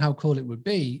imagine how cool it would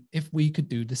be if we could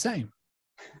do the same.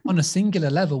 On a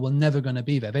singular level, we're never going to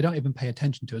be there. They don't even pay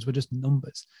attention to us. We're just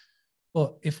numbers.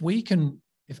 But if we can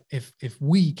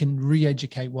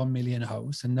re-educate 1 million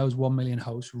hosts, and those 1 million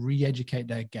hosts re-educate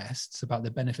their guests about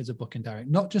the benefits of booking direct,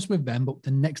 not just with them, but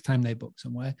the next time they book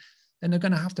somewhere, then they're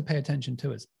going to have to pay attention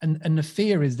to us. And the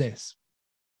fear is this,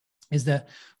 is that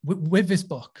with this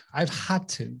book, I've had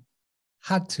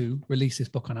to release this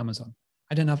book on Amazon.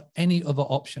 I didn't have any other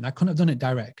option. I couldn't have done it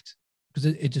direct because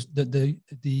it just,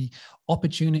 the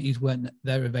opportunities weren't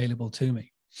there available to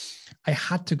me. I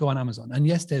had to go on Amazon. And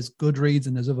yes, there's Goodreads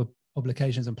and there's other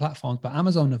publications and platforms, but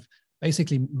Amazon have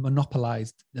basically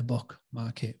monopolized the book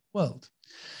market world.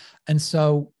 And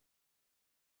so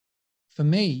for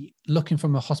me, looking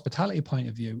from a hospitality point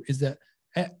of view, is that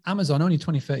at Amazon only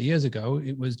 20, 30 years ago,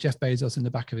 it was Jeff Bezos in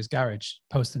the back of his garage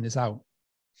posting this out.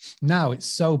 Now it's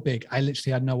so big, I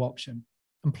literally had no option.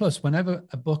 And plus, whenever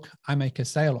a book I make a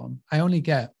sale on, I only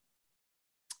get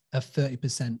a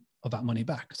 30% of that money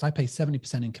back, because I pay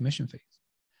 70% in commission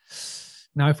fees.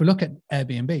 Now, if we look at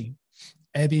Airbnb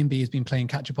has been playing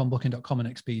catch up on Booking.com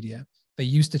and Expedia. They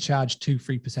used to charge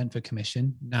 2-3% for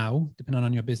commission. Now, depending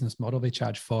on your business model, they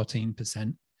charge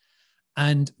 14%.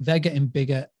 And they're getting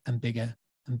bigger and bigger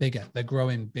and bigger. They're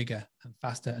growing bigger and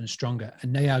faster and stronger.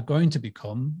 And they are going to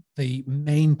become the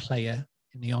main player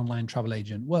in the online travel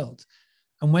agent world.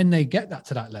 And when they get that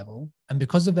to that level, and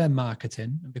because of their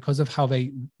marketing and because of how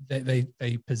they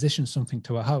position something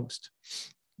to a host,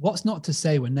 what's not to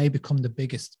say when they become the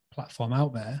biggest platform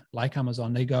out there, like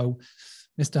Amazon, they go,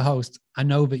 Mr. Host, I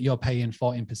know that you're paying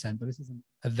 14%, but this isn't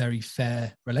a very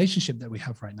fair relationship that we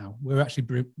have right now. We're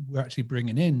actually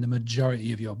bringing in the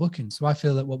majority of your bookings. So I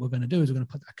feel that what we're going to do is we're going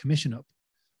to put that commission up,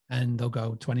 and they'll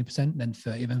go 20%, then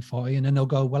 30, then 40. And then they'll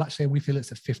go, well, actually, we feel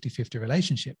it's a 50-50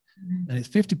 relationship. And it's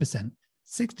 50%,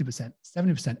 60%,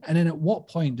 70%. And then at what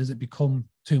point does it become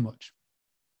too much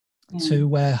to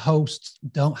where hosts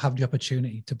don't have the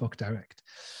opportunity to book direct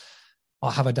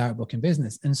or have a direct booking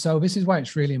business? And so this is why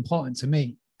it's really important to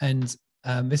me. And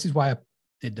this is why I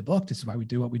did the book. This is why we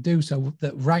do what we do. So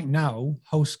that right now,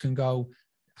 hosts can go,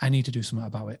 I need to do something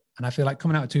about it. And I feel like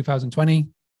coming out of 2020,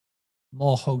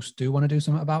 more hosts do want to do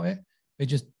something about it. They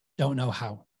just don't know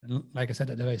how. And like I said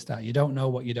at the very start, you don't know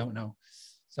what you don't know.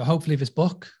 So hopefully this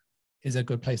book is a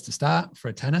good place to start for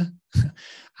a tenner.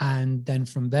 And then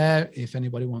from there, if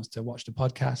anybody wants to watch the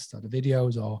podcast or the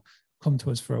videos or come to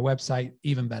us for a website,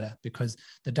 even better, because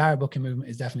the direct booking movement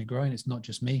is definitely growing. It's not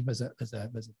just me. There's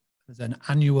an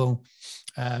annual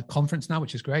conference now,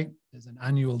 which is great. There's an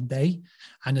annual day,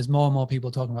 and there's more and more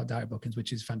people talking about direct bookings,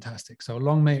 which is fantastic. So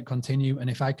long may it continue. And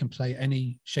if I can play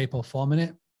any shape or form in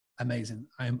it, amazing.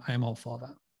 I am all for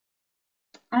that.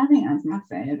 I think that's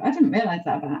massive. I didn't realize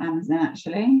that about Amazon,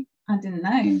 actually. I didn't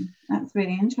know. That's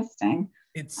really interesting.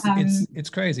 It's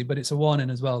crazy, but it's a warning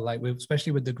as well. Like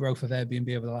especially with the growth of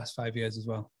Airbnb over the last 5 years as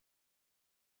well.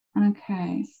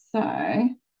 Okay, so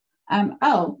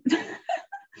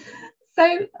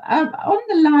so on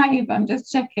the live, I'm just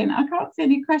checking. I can't see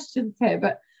any questions here,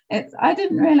 but I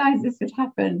didn't realize this would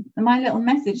happen. And my little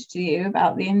message to you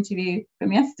about the interview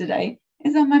from yesterday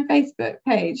is on my Facebook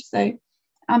page. So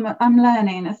I'm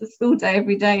learning. It's a school day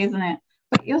every day, isn't it?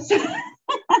 But you're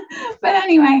but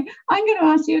anyway, I'm going to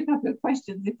ask you a couple of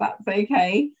questions if that's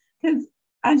okay, because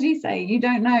as you say, you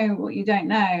don't know what you don't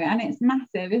know, and it's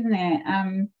massive, isn't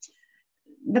it?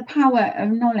 The power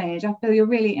of knowledge. I feel you're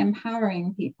really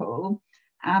empowering people,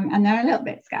 and they're a little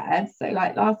bit scared. So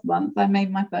like last month I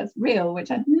made my first reel,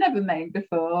 which I'd never made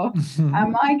before,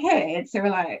 and my kids who were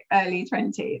like early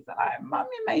 20s are like, "Mum,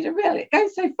 you made a reel, it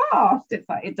goes so fast." It's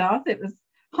like, it does. It was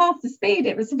half the speed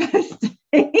it was supposed to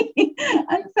be.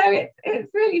 And so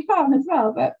it's really fun as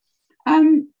well. But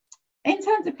in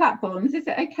terms of platforms, is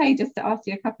it okay just to ask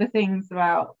you a couple of things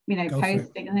about,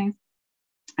 posting and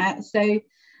things? So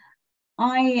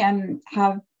I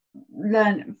have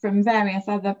learned from various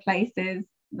other places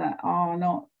that are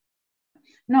not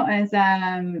as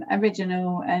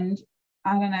original, and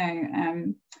I don't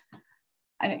know,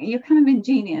 you're kind of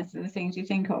ingenious in the things you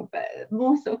think of, but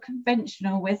more sort of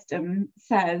conventional wisdom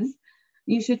says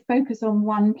you should focus on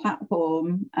one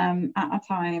platform at a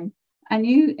time. And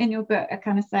you, in your book, are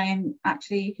kind of saying,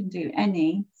 actually, you can do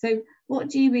any. So what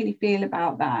do you really feel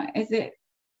about that? Is it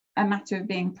a matter of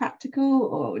being practical,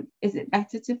 or is it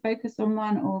better to focus on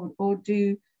one, or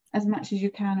do as much as you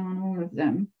can on all of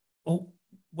them? Well,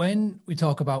 when we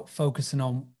talk about focusing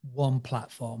on one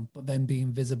platform, but then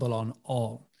being visible on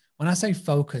all, when I say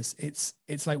focus,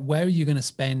 it's like, where are you going to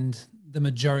spend the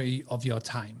majority of your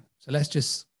time? So let's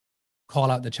just call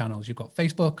out the channels. You've got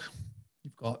Facebook,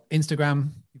 you've got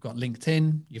Instagram, you've got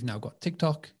LinkedIn, you've now got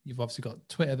TikTok, you've obviously got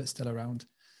Twitter that's still around.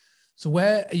 So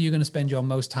where are you going to spend your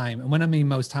most time? And when I mean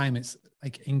most time, it's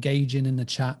like engaging in the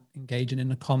chat, engaging in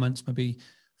the comments, maybe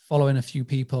following a few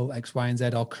people, X, Y, and Z,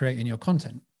 or creating your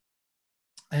content.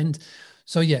 And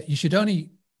so, yeah, you've only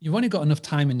got enough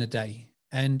time in the day.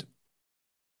 And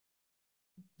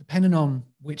depending on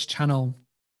which channel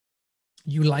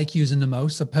you like using the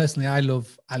most. So personally, I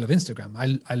love Instagram.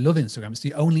 I love Instagram. It's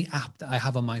the only app that I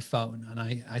have on my phone. And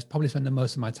I probably spend the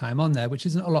most of my time on there, which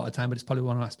isn't a lot of time, but it's probably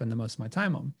one I spend the most of my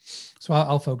time on. So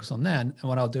I'll focus on there. And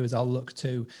what I'll do is I'll look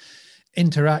to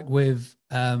interact with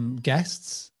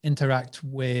guests, interact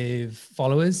with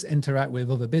followers, interact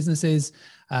with other businesses,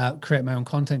 create my own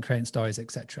content, creating stories,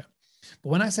 etc. But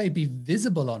when I say be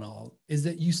visible on all, is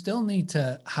that you still need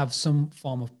to have some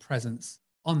form of presence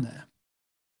on there.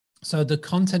 So the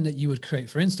content that you would create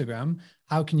for Instagram,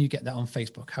 how can you get that on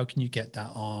Facebook? How can you get that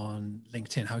on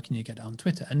LinkedIn? How can you get that on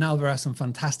Twitter? And now there are some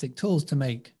fantastic tools to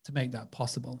make that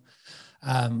possible.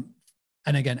 And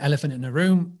again, elephant in the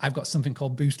room, I've got something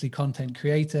called Boostly Content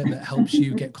Creator that helps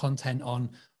you get content on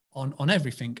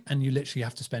everything. And you literally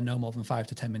have to spend no more than 5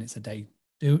 to 10 minutes a day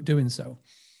doing so.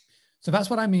 So that's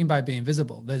what I mean by being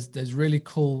visible. There's really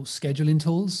cool scheduling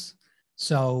tools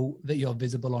so that you're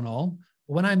visible on all.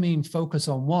 But when I mean focus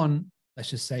on one, let's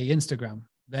just say Instagram,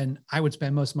 then I would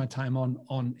spend most of my time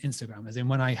on Instagram, as in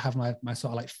when I have my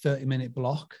sort of like 30-minute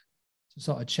block to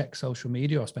sort of check social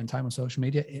media or spend time on social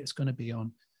media, it's going to be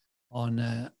on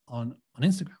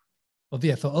Instagram. But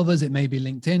yeah, for others, it may be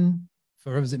LinkedIn.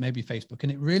 For others, it may be Facebook.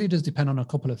 And it really does depend on a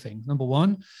couple of things. Number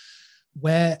one,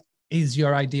 where is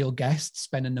your ideal guest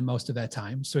spending the most of their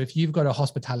time? So if you've got a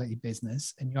hospitality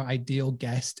business and your ideal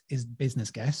guest is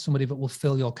business guest, somebody that will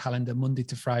fill your calendar Monday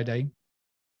to Friday,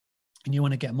 and you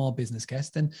want to get more business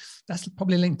guests, then that's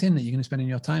probably LinkedIn that you're going to spend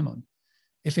your time on.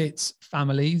 If it's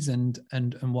families and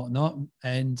whatnot,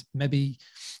 and maybe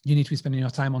you need to be spending your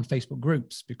time on Facebook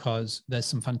groups, because there's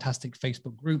some fantastic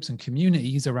Facebook groups and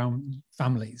communities around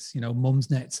families, mums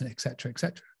nets, et cetera, et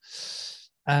cetera.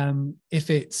 If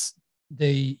it's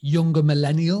the younger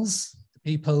millennials, the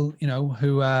people,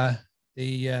 who are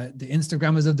the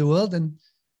Instagrammers of the world, and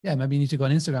yeah, maybe you need to go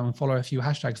on Instagram and follow a few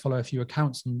hashtags, follow a few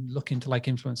accounts, and look into like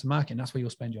influencer marketing. That's where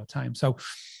you'll spend your time. So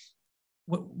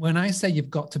when I say you've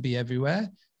got to be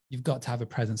everywhere, you've got to have a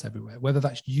presence everywhere, whether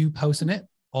that's you posting it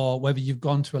or whether you've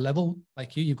gone to a level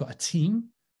like you've got a team,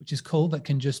 which is cool, that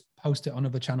can just post it on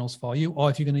other channels for you, or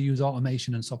if you're going to use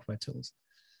automation and software tools.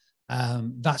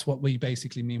 That's what we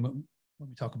basically mean when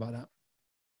we talk about that.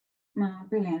 Oh,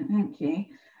 brilliant. Thank you.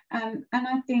 And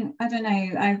I think, I don't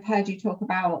know, I've heard you talk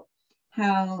about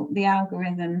how the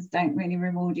algorithms don't really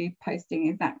reward you posting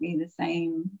exactly the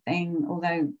same thing,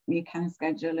 although you can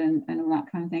schedule and all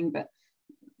that kind of thing. But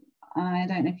I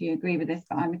don't know if you agree with this,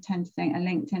 but I would tend to think a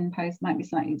LinkedIn post might be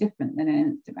slightly different than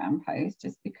an Instagram post,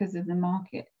 just because of the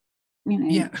market,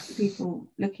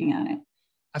 people looking at it.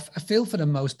 I feel for the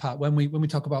most part, when we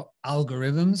talk about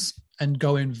algorithms and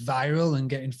going viral and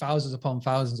getting thousands upon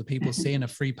thousands of people seeing a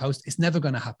free post, it's never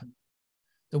going to happen.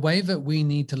 the way that we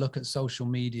need to look at social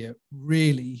media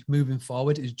really moving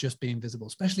forward is just being visible,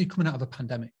 especially coming out of a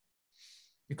pandemic.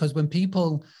 Because when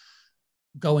people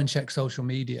go and check social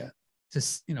media,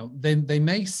 they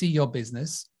may see your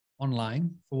business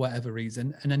online for whatever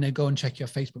reason, and then they go and check your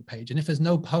Facebook page. And if there's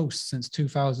no posts since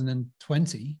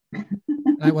 2020,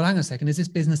 like, well, hang on a second, is this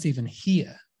business even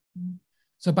here?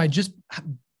 So by just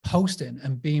posting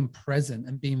and being present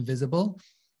and being visible,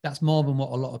 that's more than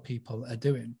what a lot of people are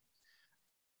doing.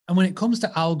 And when it comes to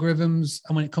algorithms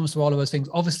and when it comes to all of those things,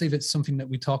 obviously that's something that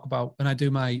we talk about when I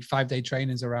do my 5-day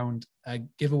trainings around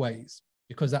giveaways,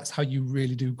 because that's how you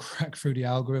really do crack through the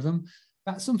algorithm.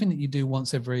 That's something that you do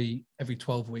once every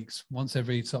 12 weeks, once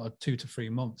every sort of 2 to 3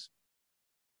 months.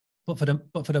 But for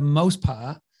the most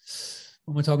part,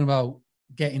 when we're talking about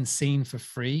getting seen for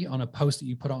free on a post that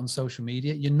you put out on social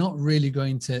media, you're not really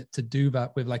going to do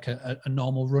that with like a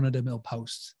normal run-of-the-mill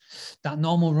post. That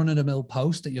normal run-of-the-mill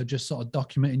post that you're just sort of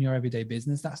documenting your everyday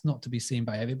business, that's not to be seen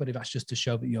by everybody. That's just to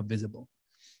show that you're visible.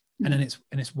 And then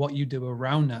it's what you do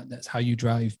around that. That's how you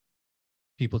drive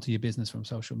people to your business from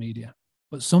social media.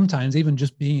 But sometimes even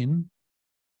just being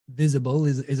visible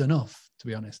is enough, to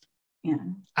be honest. Yeah.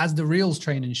 As the Reels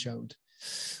training showed,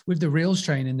 with the Reels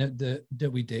training that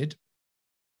we did,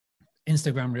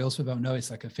 Instagram Reels, for don't know, it's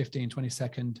like a 15-20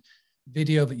 second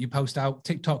video that you post out.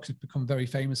 TikTok has become very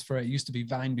famous for it. It used to be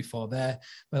Vine before there,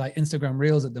 but like Instagram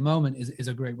Reels at the moment is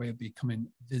a great way of becoming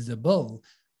visible.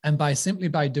 And simply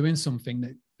by doing something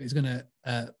that is going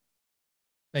to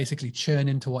basically churn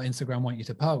into what Instagram want you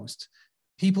to post,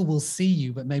 people will see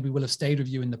you, but maybe will have stayed with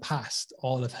you in the past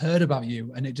or have heard about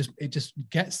you. And it just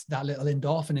gets that little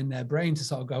endorphin in their brain to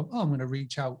sort of go, oh, I'm going to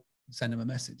reach out and send them a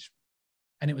message.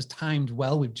 And it was timed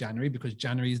well with January, because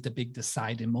January is the big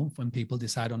deciding month when people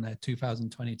decide on their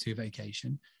 2022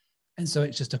 vacation. And so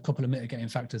it's just a couple of mitigating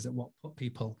factors that what put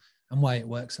people and why it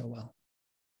works so well.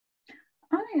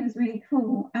 I think it was really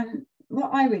cool. And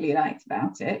what I really liked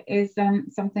about it is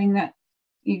something that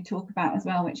you talk about as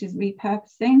well, which is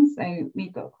repurposing. So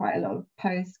we've got quite a lot of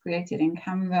posts created in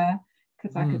Canva,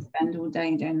 because I could spend all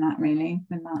day doing that, really,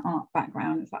 with my art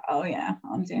background. It's like, oh yeah,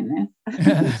 I'm doing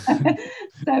this.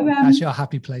 So that's your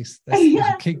happy place. That's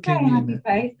yeah, keep very me happy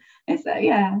place. It's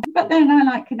yeah, but then I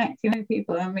like connecting with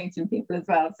people and meeting people as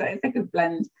well. So it's a good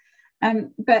blend.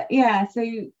 But yeah, so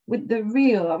with the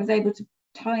reel, I was able to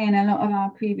tie in a lot of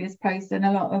our previous posts and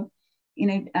a lot of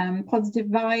positive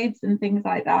vibes and things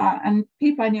like that. And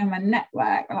people I knew in my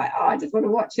network were like, oh, I just want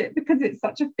to watch it because it's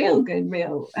such a feel-good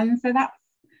reel. And so that's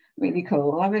really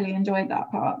cool. I really enjoyed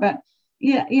that part. But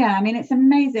yeah, I mean, it's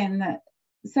amazing that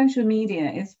social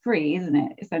media is free, isn't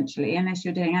it, essentially, unless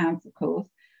you're doing ads, of course.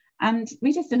 And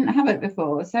we just didn't have it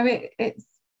before. So it's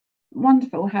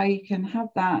wonderful how you can have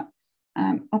that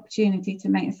opportunity to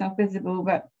make yourself visible.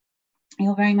 But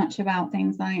you're very much about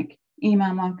things like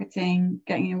email marketing,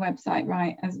 getting your website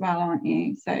right as well, aren't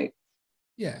you? So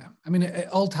yeah, I mean, it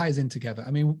all ties in together.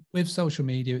 I mean, with social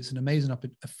media, it's an amazing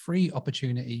a free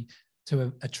opportunity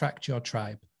to attract your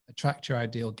tribe, attract your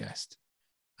ideal guest.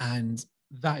 And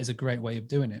that is a great way of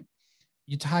doing it.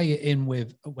 You tie it in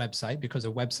with a website, because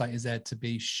a website is there to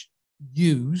be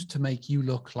used to make you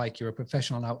look like you're a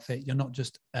professional outfit. You're not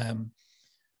just a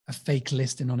fake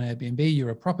listing on Airbnb. You're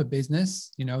a proper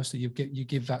business, so you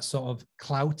give that sort of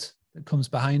clout that comes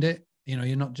behind it.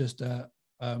 You're not just a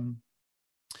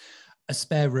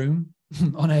spare room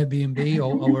on Airbnb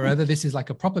or wherever. This is like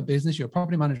a proper business. You're a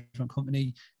property management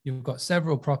company. You've got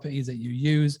several properties that you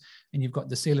use, and you've got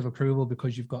the seal of approval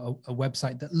because you've got a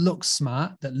website that looks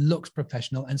smart, that looks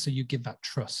professional. And so you give that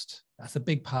trust. That's a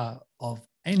big part of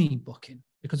any booking,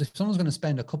 because if someone's going to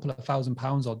spend a couple of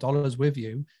 £1,000 or dollars with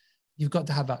you, you've got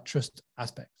to have that trust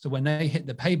aspect. So when they hit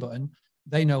the pay button,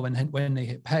 they know when they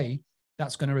hit pay,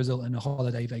 that's going to result in a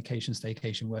holiday, vacation,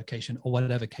 staycation, workation, or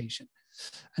whatever cation.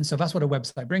 And so that's what a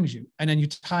website brings you. And then you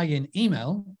tie in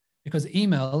email, because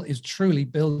email is truly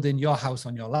building your house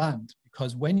on your land.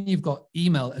 Because when you've got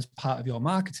email as part of your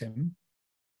marketing,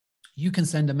 you can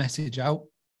send a message out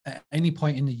at any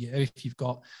point in the year if you've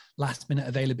got last minute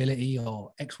availability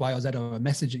or X, Y, or Z, or a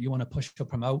message that you want to push or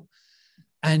promote.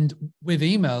 And with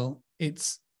email,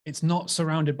 it's not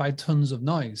surrounded by tons of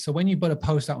noise. So when you put a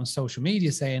post out on social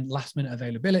media saying last minute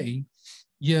availability,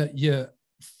 you're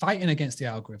fighting against the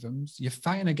algorithms, you're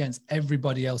fighting against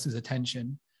everybody else's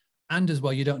attention. And as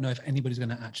well, you don't know if anybody's going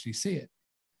to actually see it.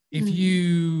 If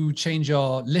you change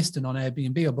your listing on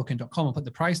Airbnb or booking.com and put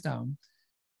the price down,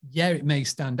 yeah, it may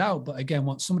stand out. But again,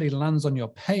 once somebody lands on your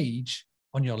page,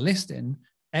 on your listing,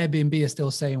 Airbnb is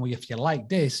still saying, well, if you like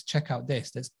this, check out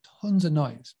this. There's tons of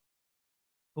noise.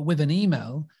 But with an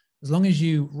email, as long as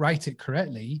you write it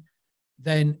correctly,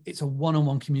 then it's a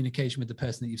one-on-one communication with the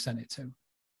person that you've sent it to.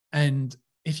 And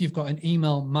if you've got an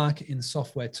email marketing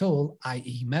software tool,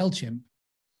 i.e. MailChimp,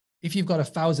 if you've got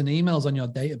 1,000 emails on your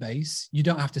database, you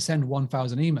don't have to send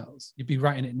 1,000 emails. You'd be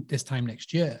writing it this time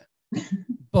next year.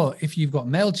 But if you've got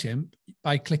MailChimp,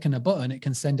 by clicking a button, it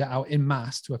can send it out in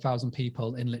mass to 1,000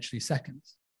 people in literally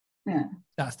seconds. Yeah.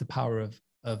 That's the power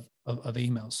of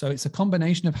emails. So it's a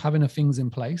combination of having the things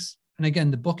in place. And again,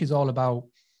 the book is all about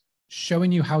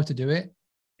showing you how to do it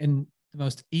in the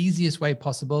most easiest way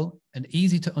possible and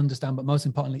easy to understand, but most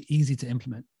importantly, easy to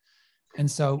implement. And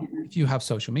so if you have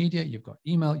social media, you've got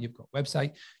email, you've got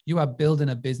website, you are building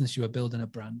a business, you are building a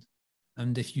brand.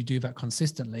 And if you do that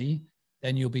consistently,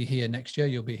 then you'll be here next year,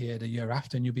 you'll be here the year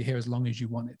after, and you'll be here as long as you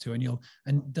want it to.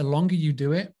 And the longer you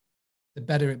do it, the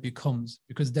better it becomes,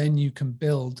 because then you can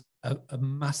build a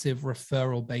massive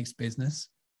referral-based business,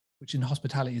 which in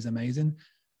hospitality is amazing.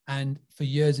 And for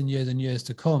years and years and years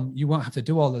to come, you won't have to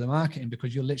do all of the marketing,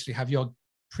 because you'll literally have your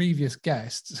previous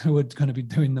guests who are going to be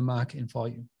doing the marketing for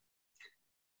you.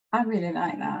 I really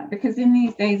like that, because in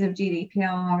these days of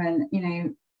GDPR and, you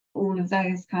know, all of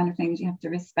those kind of things you have to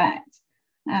respect.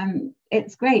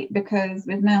 It's great because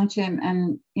with MailChimp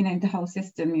and, you know, the whole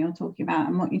system you're talking about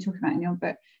and what you're talking about in your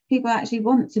book, people actually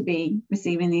want to be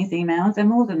receiving these emails. And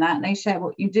more than that, they share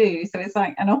what you do. So it's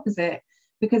like an opposite,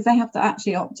 because they have to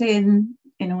actually opt in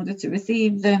order to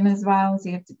receive them as well. So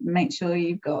you have to make sure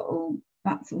you've got all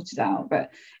that sorted out.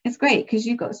 But it's great because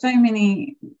you've got so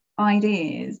many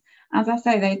ideas. As I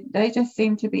say, they just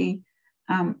seem to be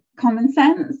common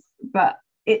sense, but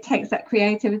it takes that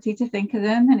creativity to think of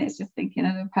them, and it's just thinking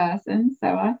of a person. So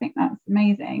I think that's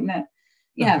amazing that,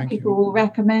 yeah, people will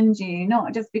recommend you,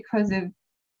 not just because of,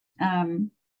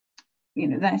 you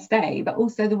know, their stay, but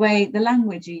also the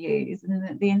language you use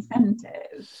and the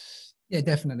incentives. Yeah,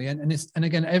 definitely. And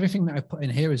again, everything that I put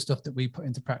in here is stuff that we put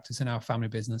into practice in our family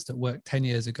business that worked 10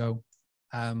 years ago.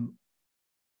 And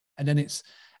then it's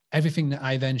everything that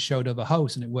I then showed other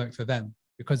hosts, and it worked for them.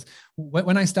 Because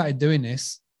when I started doing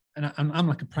this, and I'm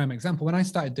like a prime example, when I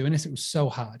started doing this, it was so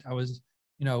hard. I was,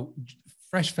 you know,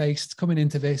 fresh-faced coming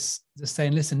into this, just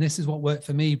saying, listen, this is what worked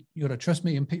for me. You got to trust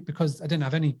me. And because I didn't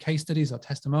have any case studies or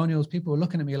testimonials, people were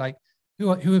looking at me like,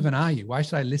 who even are you? Why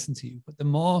should I listen to you? But the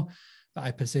more that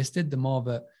I persisted, the more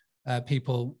that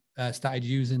people started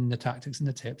using the tactics and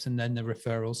the tips, and then the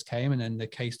referrals came, and then the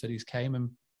case studies came.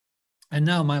 And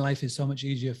now my life is so much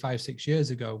easier 5-6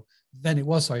 years ago than it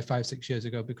was, 5-6 years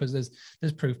ago, because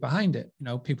there's proof behind it. You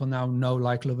know, people now know,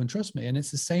 like, love, and trust me. And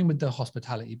it's the same with the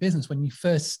hospitality business. When you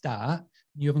first start,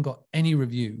 you haven't got any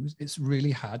reviews, it's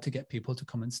really hard to get people to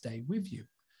come and stay with you.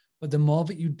 But the more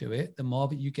that you do it, the more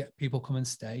that you get people come and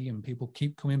stay, and people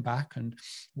keep coming back and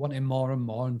wanting more and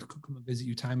more, and come and visit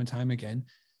you time and time again,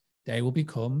 they will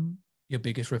become your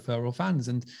biggest referral fans.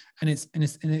 And it's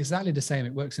exactly the same.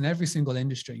 It works in every single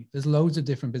industry. There's loads of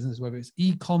different businesses, whether it's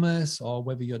e-commerce or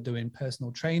whether you're doing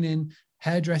personal training,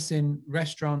 hairdressing,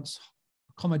 restaurants,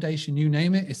 accommodation, you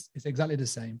name it, it's exactly the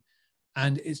same.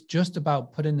 And it's just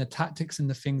about putting the tactics and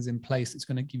the things in place that's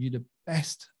going to give you the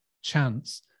best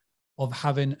chance of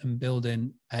having and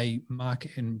building a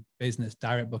marketing business,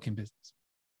 direct booking business.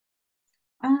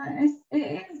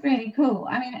 It is really cool.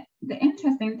 I mean, the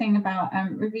interesting thing about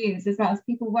reviews as well is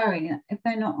people worry if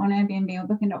they're not on Airbnb or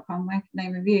Booking.com, where can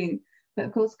they review? But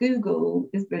of course, Google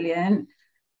is brilliant.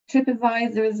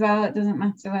 TripAdvisor as well. It doesn't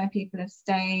matter where people have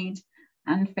stayed,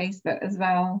 and Facebook as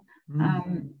well.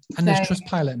 And there's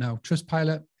Trustpilot now.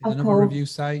 Trustpilot is another review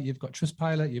site. You've got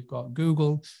Trustpilot. You've got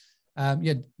Google.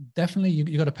 Yeah, definitely.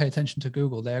 You got to pay attention to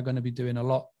Google. They're going to be doing a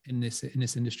lot in this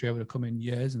industry over the coming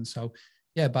years, and so.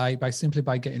 Yeah, by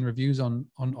getting reviews on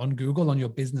Google, on your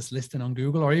business listing on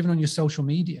Google, or even on your social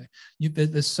media,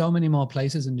 there's so many more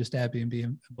places than just Airbnb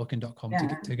and Booking.com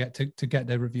to get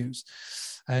their reviews.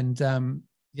 And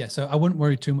yeah, so I wouldn't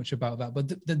worry too much about that.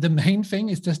 But the main thing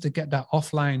is just to get that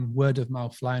offline word of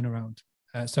mouth flying around.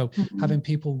 So having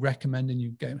people recommending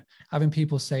you, having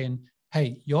people saying,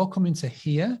 "Hey, you're coming to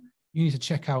here. You need to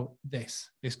check out this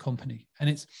company,"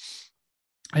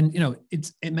 And you know,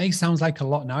 it may sound like a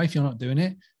lot now if you're not doing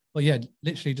it, but yeah,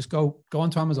 literally just go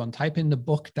onto Amazon, type in the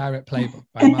book Direct Playbook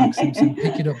by Mark Simpson,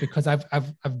 pick it up, because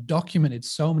I've documented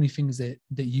so many things that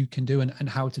you can do and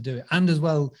how to do it. And as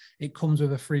well, it comes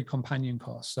with a free companion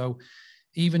course. So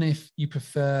even if you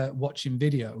prefer watching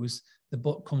videos, the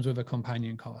book comes with a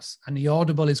companion course, and the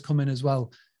Audible is coming as well.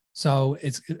 So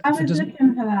I was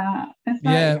looking for that.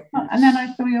 And then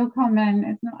I saw your comment.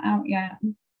 It's not out yet.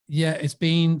 Yeah, it's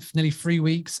been nearly 3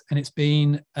 weeks, and it's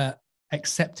been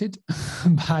accepted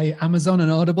by Amazon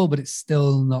and Audible, but it's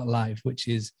still not live, which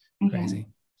is crazy.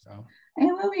 So it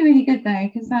will be really good though,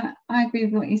 because I agree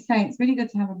with what you say. It's really good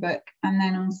to have a book and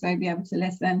then also be able to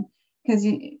listen, because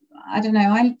I don't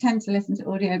know, I tend to listen to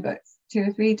audiobooks 2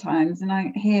 or 3 times and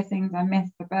I hear things I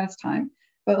missed the first time.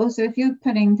 But also if you're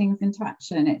putting things into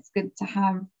action, it's good to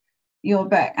have your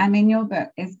book. I mean, your book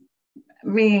is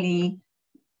really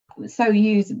so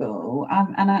usable,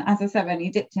 and as I said, I've only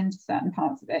dipped into certain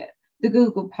parts of it. The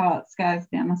Google part scares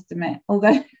me, I must admit,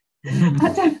 although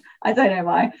I don't know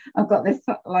why I've got this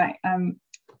like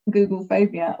Google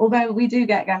phobia, although we do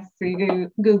get guests through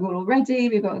Google already.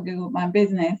 We've got Google My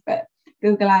Business, but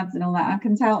Google Ads and all that, I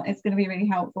can tell it's going to be really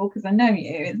helpful because I know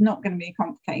it's not going to be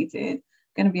complicated,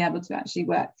 going to be able to actually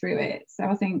work through it. So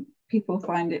I think people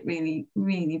find it really,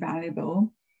 really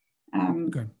valuable.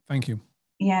 Good, thank you.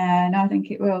 Yeah, no, I think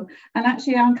it will. And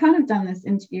actually, I've kind of done this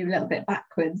interview a little bit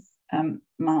backwards,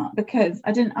 Mark, because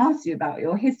I didn't ask you about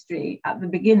your history at the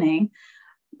beginning,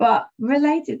 but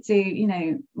related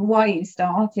to, why you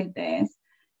started this,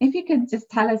 if you could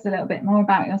just tell us a little bit more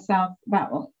about yourself,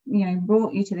 about what,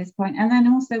 brought you to this point, and then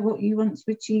also what you want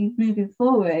to achieve moving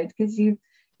forward, because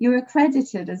you're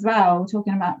accredited as well,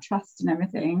 talking about trust and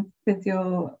everything with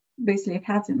your Boostly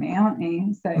Academy, aren't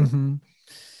you? So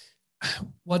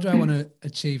what do I want to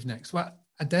achieve next? Well,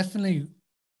 I definitely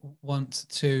want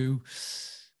to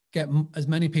get as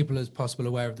many people as possible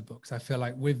aware of the books. I feel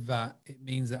like with that, it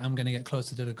means that I'm going to get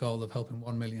closer to the goal of helping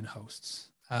 1 million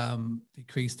hosts,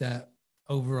 decrease their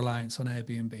over-reliance on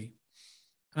Airbnb.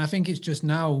 And I think it's just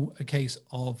now a case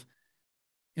of,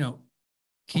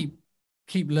 keep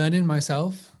learning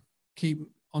myself, keep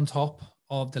on top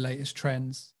of the latest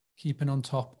trends, keeping on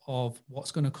top of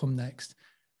what's going to come next,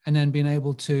 and then being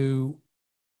able to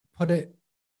put it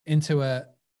into a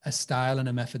style and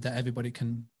a method that everybody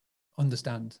can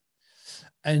understand.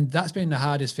 And that's been the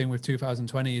hardest thing with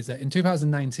 2020, is that in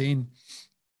 2019,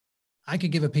 I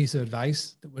could give a piece of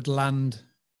advice that would land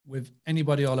with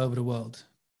anybody all over the world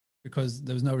because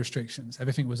there was no restrictions.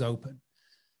 Everything was open.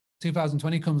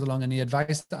 2020 comes along and the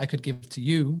advice that I could give to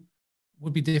you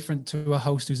would be different to a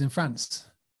host who's in France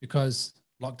because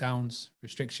lockdowns,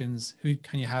 restrictions, who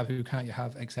can you have, who can't you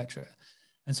have, etc.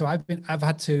 And so I've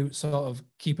had to sort of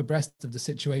keep abreast of the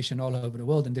situation all over the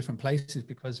world in different places,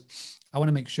 because I want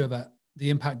to make sure that the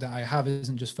impact that I have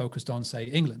isn't just focused on, say,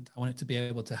 England. I want it to be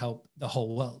able to help the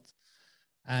whole world.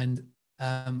 And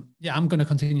I'm going to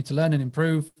continue to learn and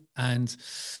improve. And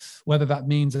whether that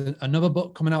means another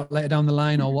book coming out later down the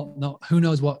line or whatnot, who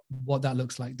knows what that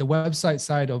looks like. The website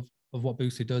side of what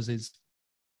Boostly does is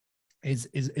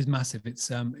massive.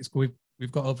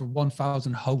 We've got over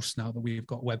 1,000 hosts now that we've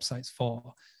got websites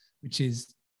for, which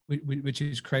is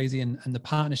crazy. And the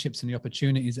partnerships and the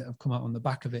opportunities that have come out on the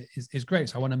back of it is great.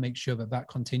 So I want to make sure that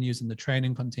continues and the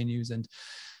training continues. And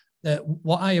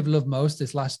what I have loved most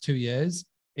this last 2 years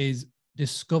is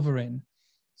discovering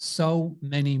so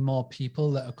many more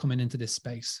people that are coming into this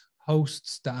space,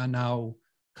 hosts that are now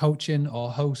coaching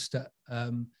or hosts that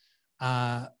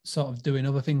are sort of doing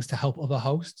other things to help other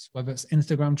hosts, whether it's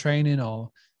Instagram training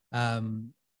or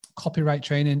copyright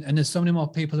training. And there's so many more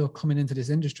people who are coming into this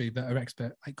industry that are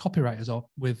expert, like copywriters or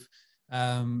with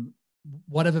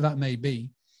whatever that may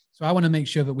be. So I want to make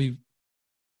sure that we've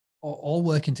all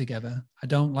working together. I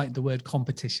don't like the word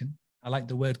competition. I like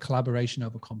the word collaboration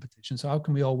over competition. So how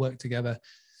can we all work together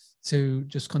to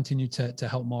just continue to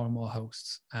help more and more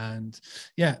hosts? And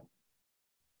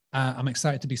I'm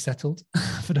excited to be settled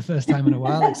for the first time in a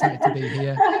while. Excited to be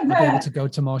here. I'll be able to go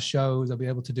to more shows. I'll be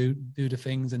able to do the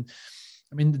things. And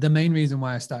I mean, the main reason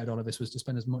why I started all of this was to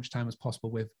spend as much time as possible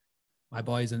with my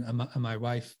boys and my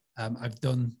wife. I've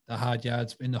done the hard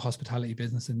yards in the hospitality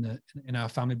business, in our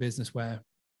family business, where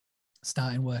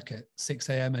starting work at 6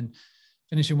 a.m. and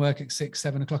finishing work at 6,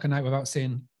 7 o'clock at night without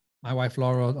seeing my wife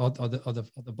Laura or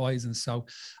the boys. And so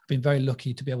I've been very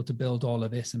lucky to be able to build all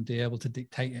of this and be able to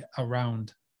dictate it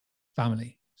around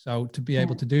family. So to be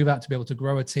able to do that, to be able to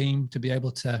grow a team, to be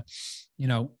able to,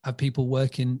 have people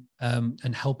working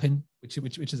and helping,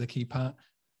 which is a key part,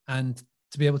 and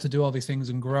to be able to do all these things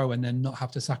and grow and then not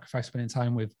have to sacrifice spending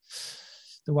time with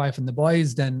the wife and the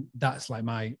boys, then that's like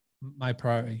my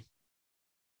priority.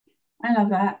 I love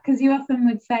that, because you often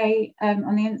would say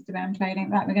on the Instagram training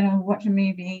that we're going to watch a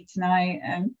movie tonight,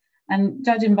 and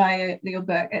judging by your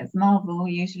book, it's Marvel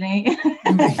usually.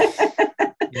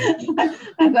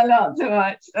 There's a lot to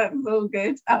watch. That's all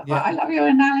good. But I love your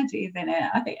analogies in it.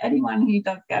 I think anyone who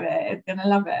does get it is going to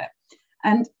love it.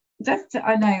 And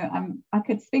I know I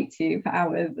could speak to you for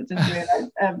hours. I just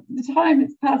realised the time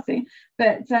is passing.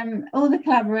 But all the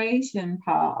collaboration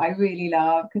part I really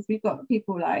love, because we've got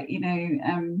people like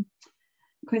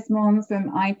Chris Morn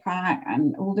from iPrac,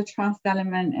 and all the trust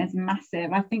element is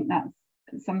massive. I think that's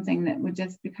something that would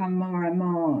just become more and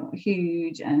more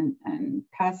huge, and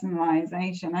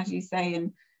personalization, as you say,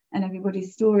 and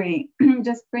everybody's story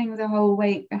just brings a whole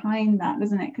weight behind that,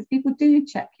 doesn't it? Because people do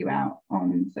check you out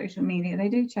on social media, they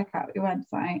do check out your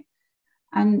website,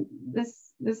 and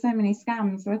there's so many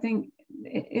scams. So I think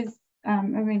it is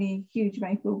a really huge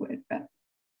way forward. But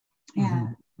yeah,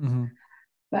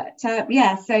 but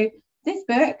yeah, so this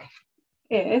book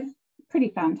is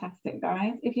pretty fantastic,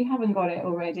 guys. If you haven't got it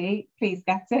already, please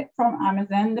get it from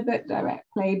Amazon, the book Direct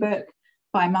Playbook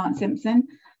by Mark Simpson.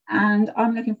 And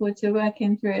I'm looking forward to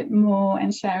working through it more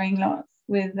and sharing lots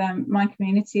with my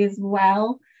community as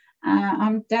well.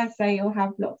 I dare say you'll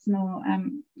have lots more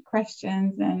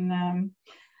questions, and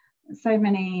so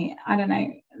many, I don't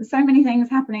know, so many things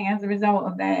happening as a result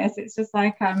of this. It's just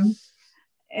like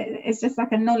it's just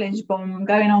like a knowledge bomb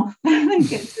going off. I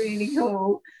think it's really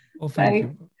cool. Well, thank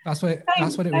you. That's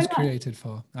what it was created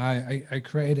for. I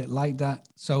created it like that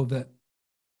so that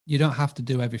you don't have to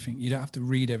do everything. You don't have to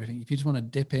read everything. If you just want to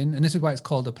dip in, and this is why it's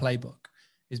called a playbook,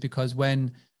 is because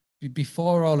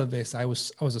before all of this, I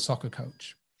was a soccer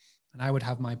coach, and I would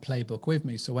have my playbook with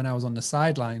me. So when I was on the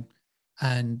sideline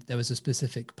and there was a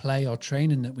specific play or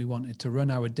training that we wanted to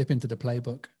run, I would dip into the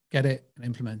playbook, get it, and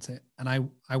implement it. And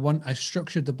I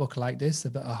structured the book like this so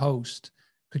that a host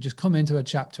could just come into a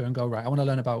chapter and go, right, I want to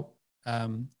learn about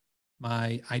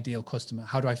my ideal customer.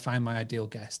 How do I find my ideal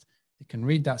guest? They can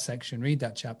read that section, read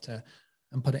that chapter,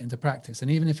 and put it into practice. And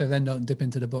even if they then don't dip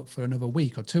into the book for another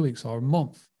week or 2 weeks or a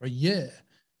month or a year,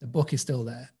 the book is still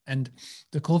there. And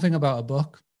the cool thing about a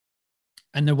book,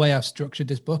 and the way I've structured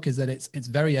this book, is that it's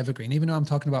very evergreen. Even though I'm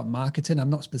talking about marketing, I'm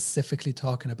not specifically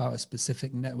talking about a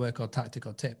specific network or tactic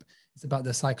or tip. It's about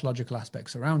the psychological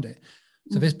aspects around it.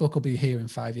 So this book will be here in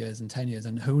 5 years and 10 years.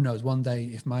 And who knows, one day,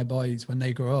 if my boys, when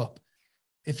they grow up,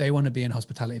 if they want to be in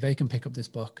hospitality, they can pick up this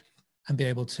book and be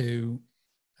able to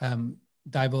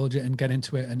divulge it and get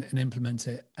into it and implement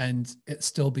it, and it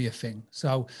still be a thing.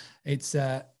 So it's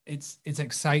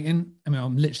exciting. I mean,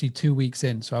 I'm literally 2 weeks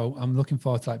in, so I'm looking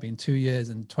forward to like being 2 years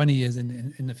and 20 years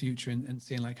in the future, and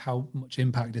seeing like how much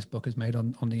impact this book has made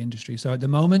on the industry. So at the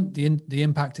moment, the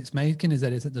impact it's making is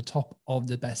that it's at the top of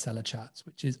the bestseller charts,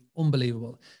 which is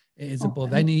unbelievable. It is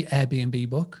above any Airbnb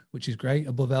book, which is great,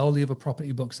 above all the other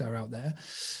property books that are out there.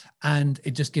 And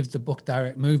it just gives the book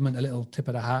direct movement a little tip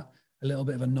of the hat, a little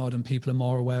bit of a nod, and people are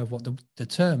more aware of what the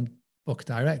term book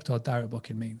direct or direct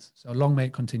booking means. So long may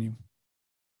it continue.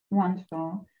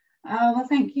 Wonderful. Well,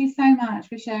 thank you so much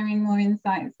for sharing more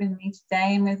insights with me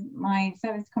today, and with my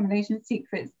Service Accommodation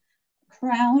Secrets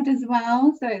crowd as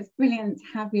well. So it's brilliant to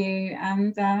have you.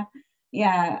 And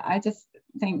yeah, I just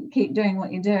think keep doing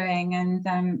what you're doing,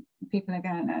 and people are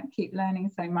going to keep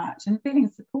learning so much and feeling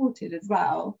supported as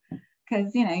well,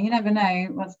 because you never know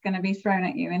what's going to be thrown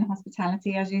at you in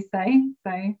hospitality, as you say.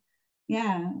 So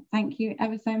yeah, thank you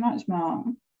ever so much, Mark.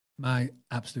 My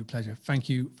absolute pleasure. Thank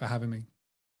you for having me.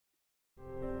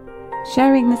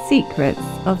 Sharing the secrets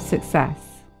of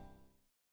success.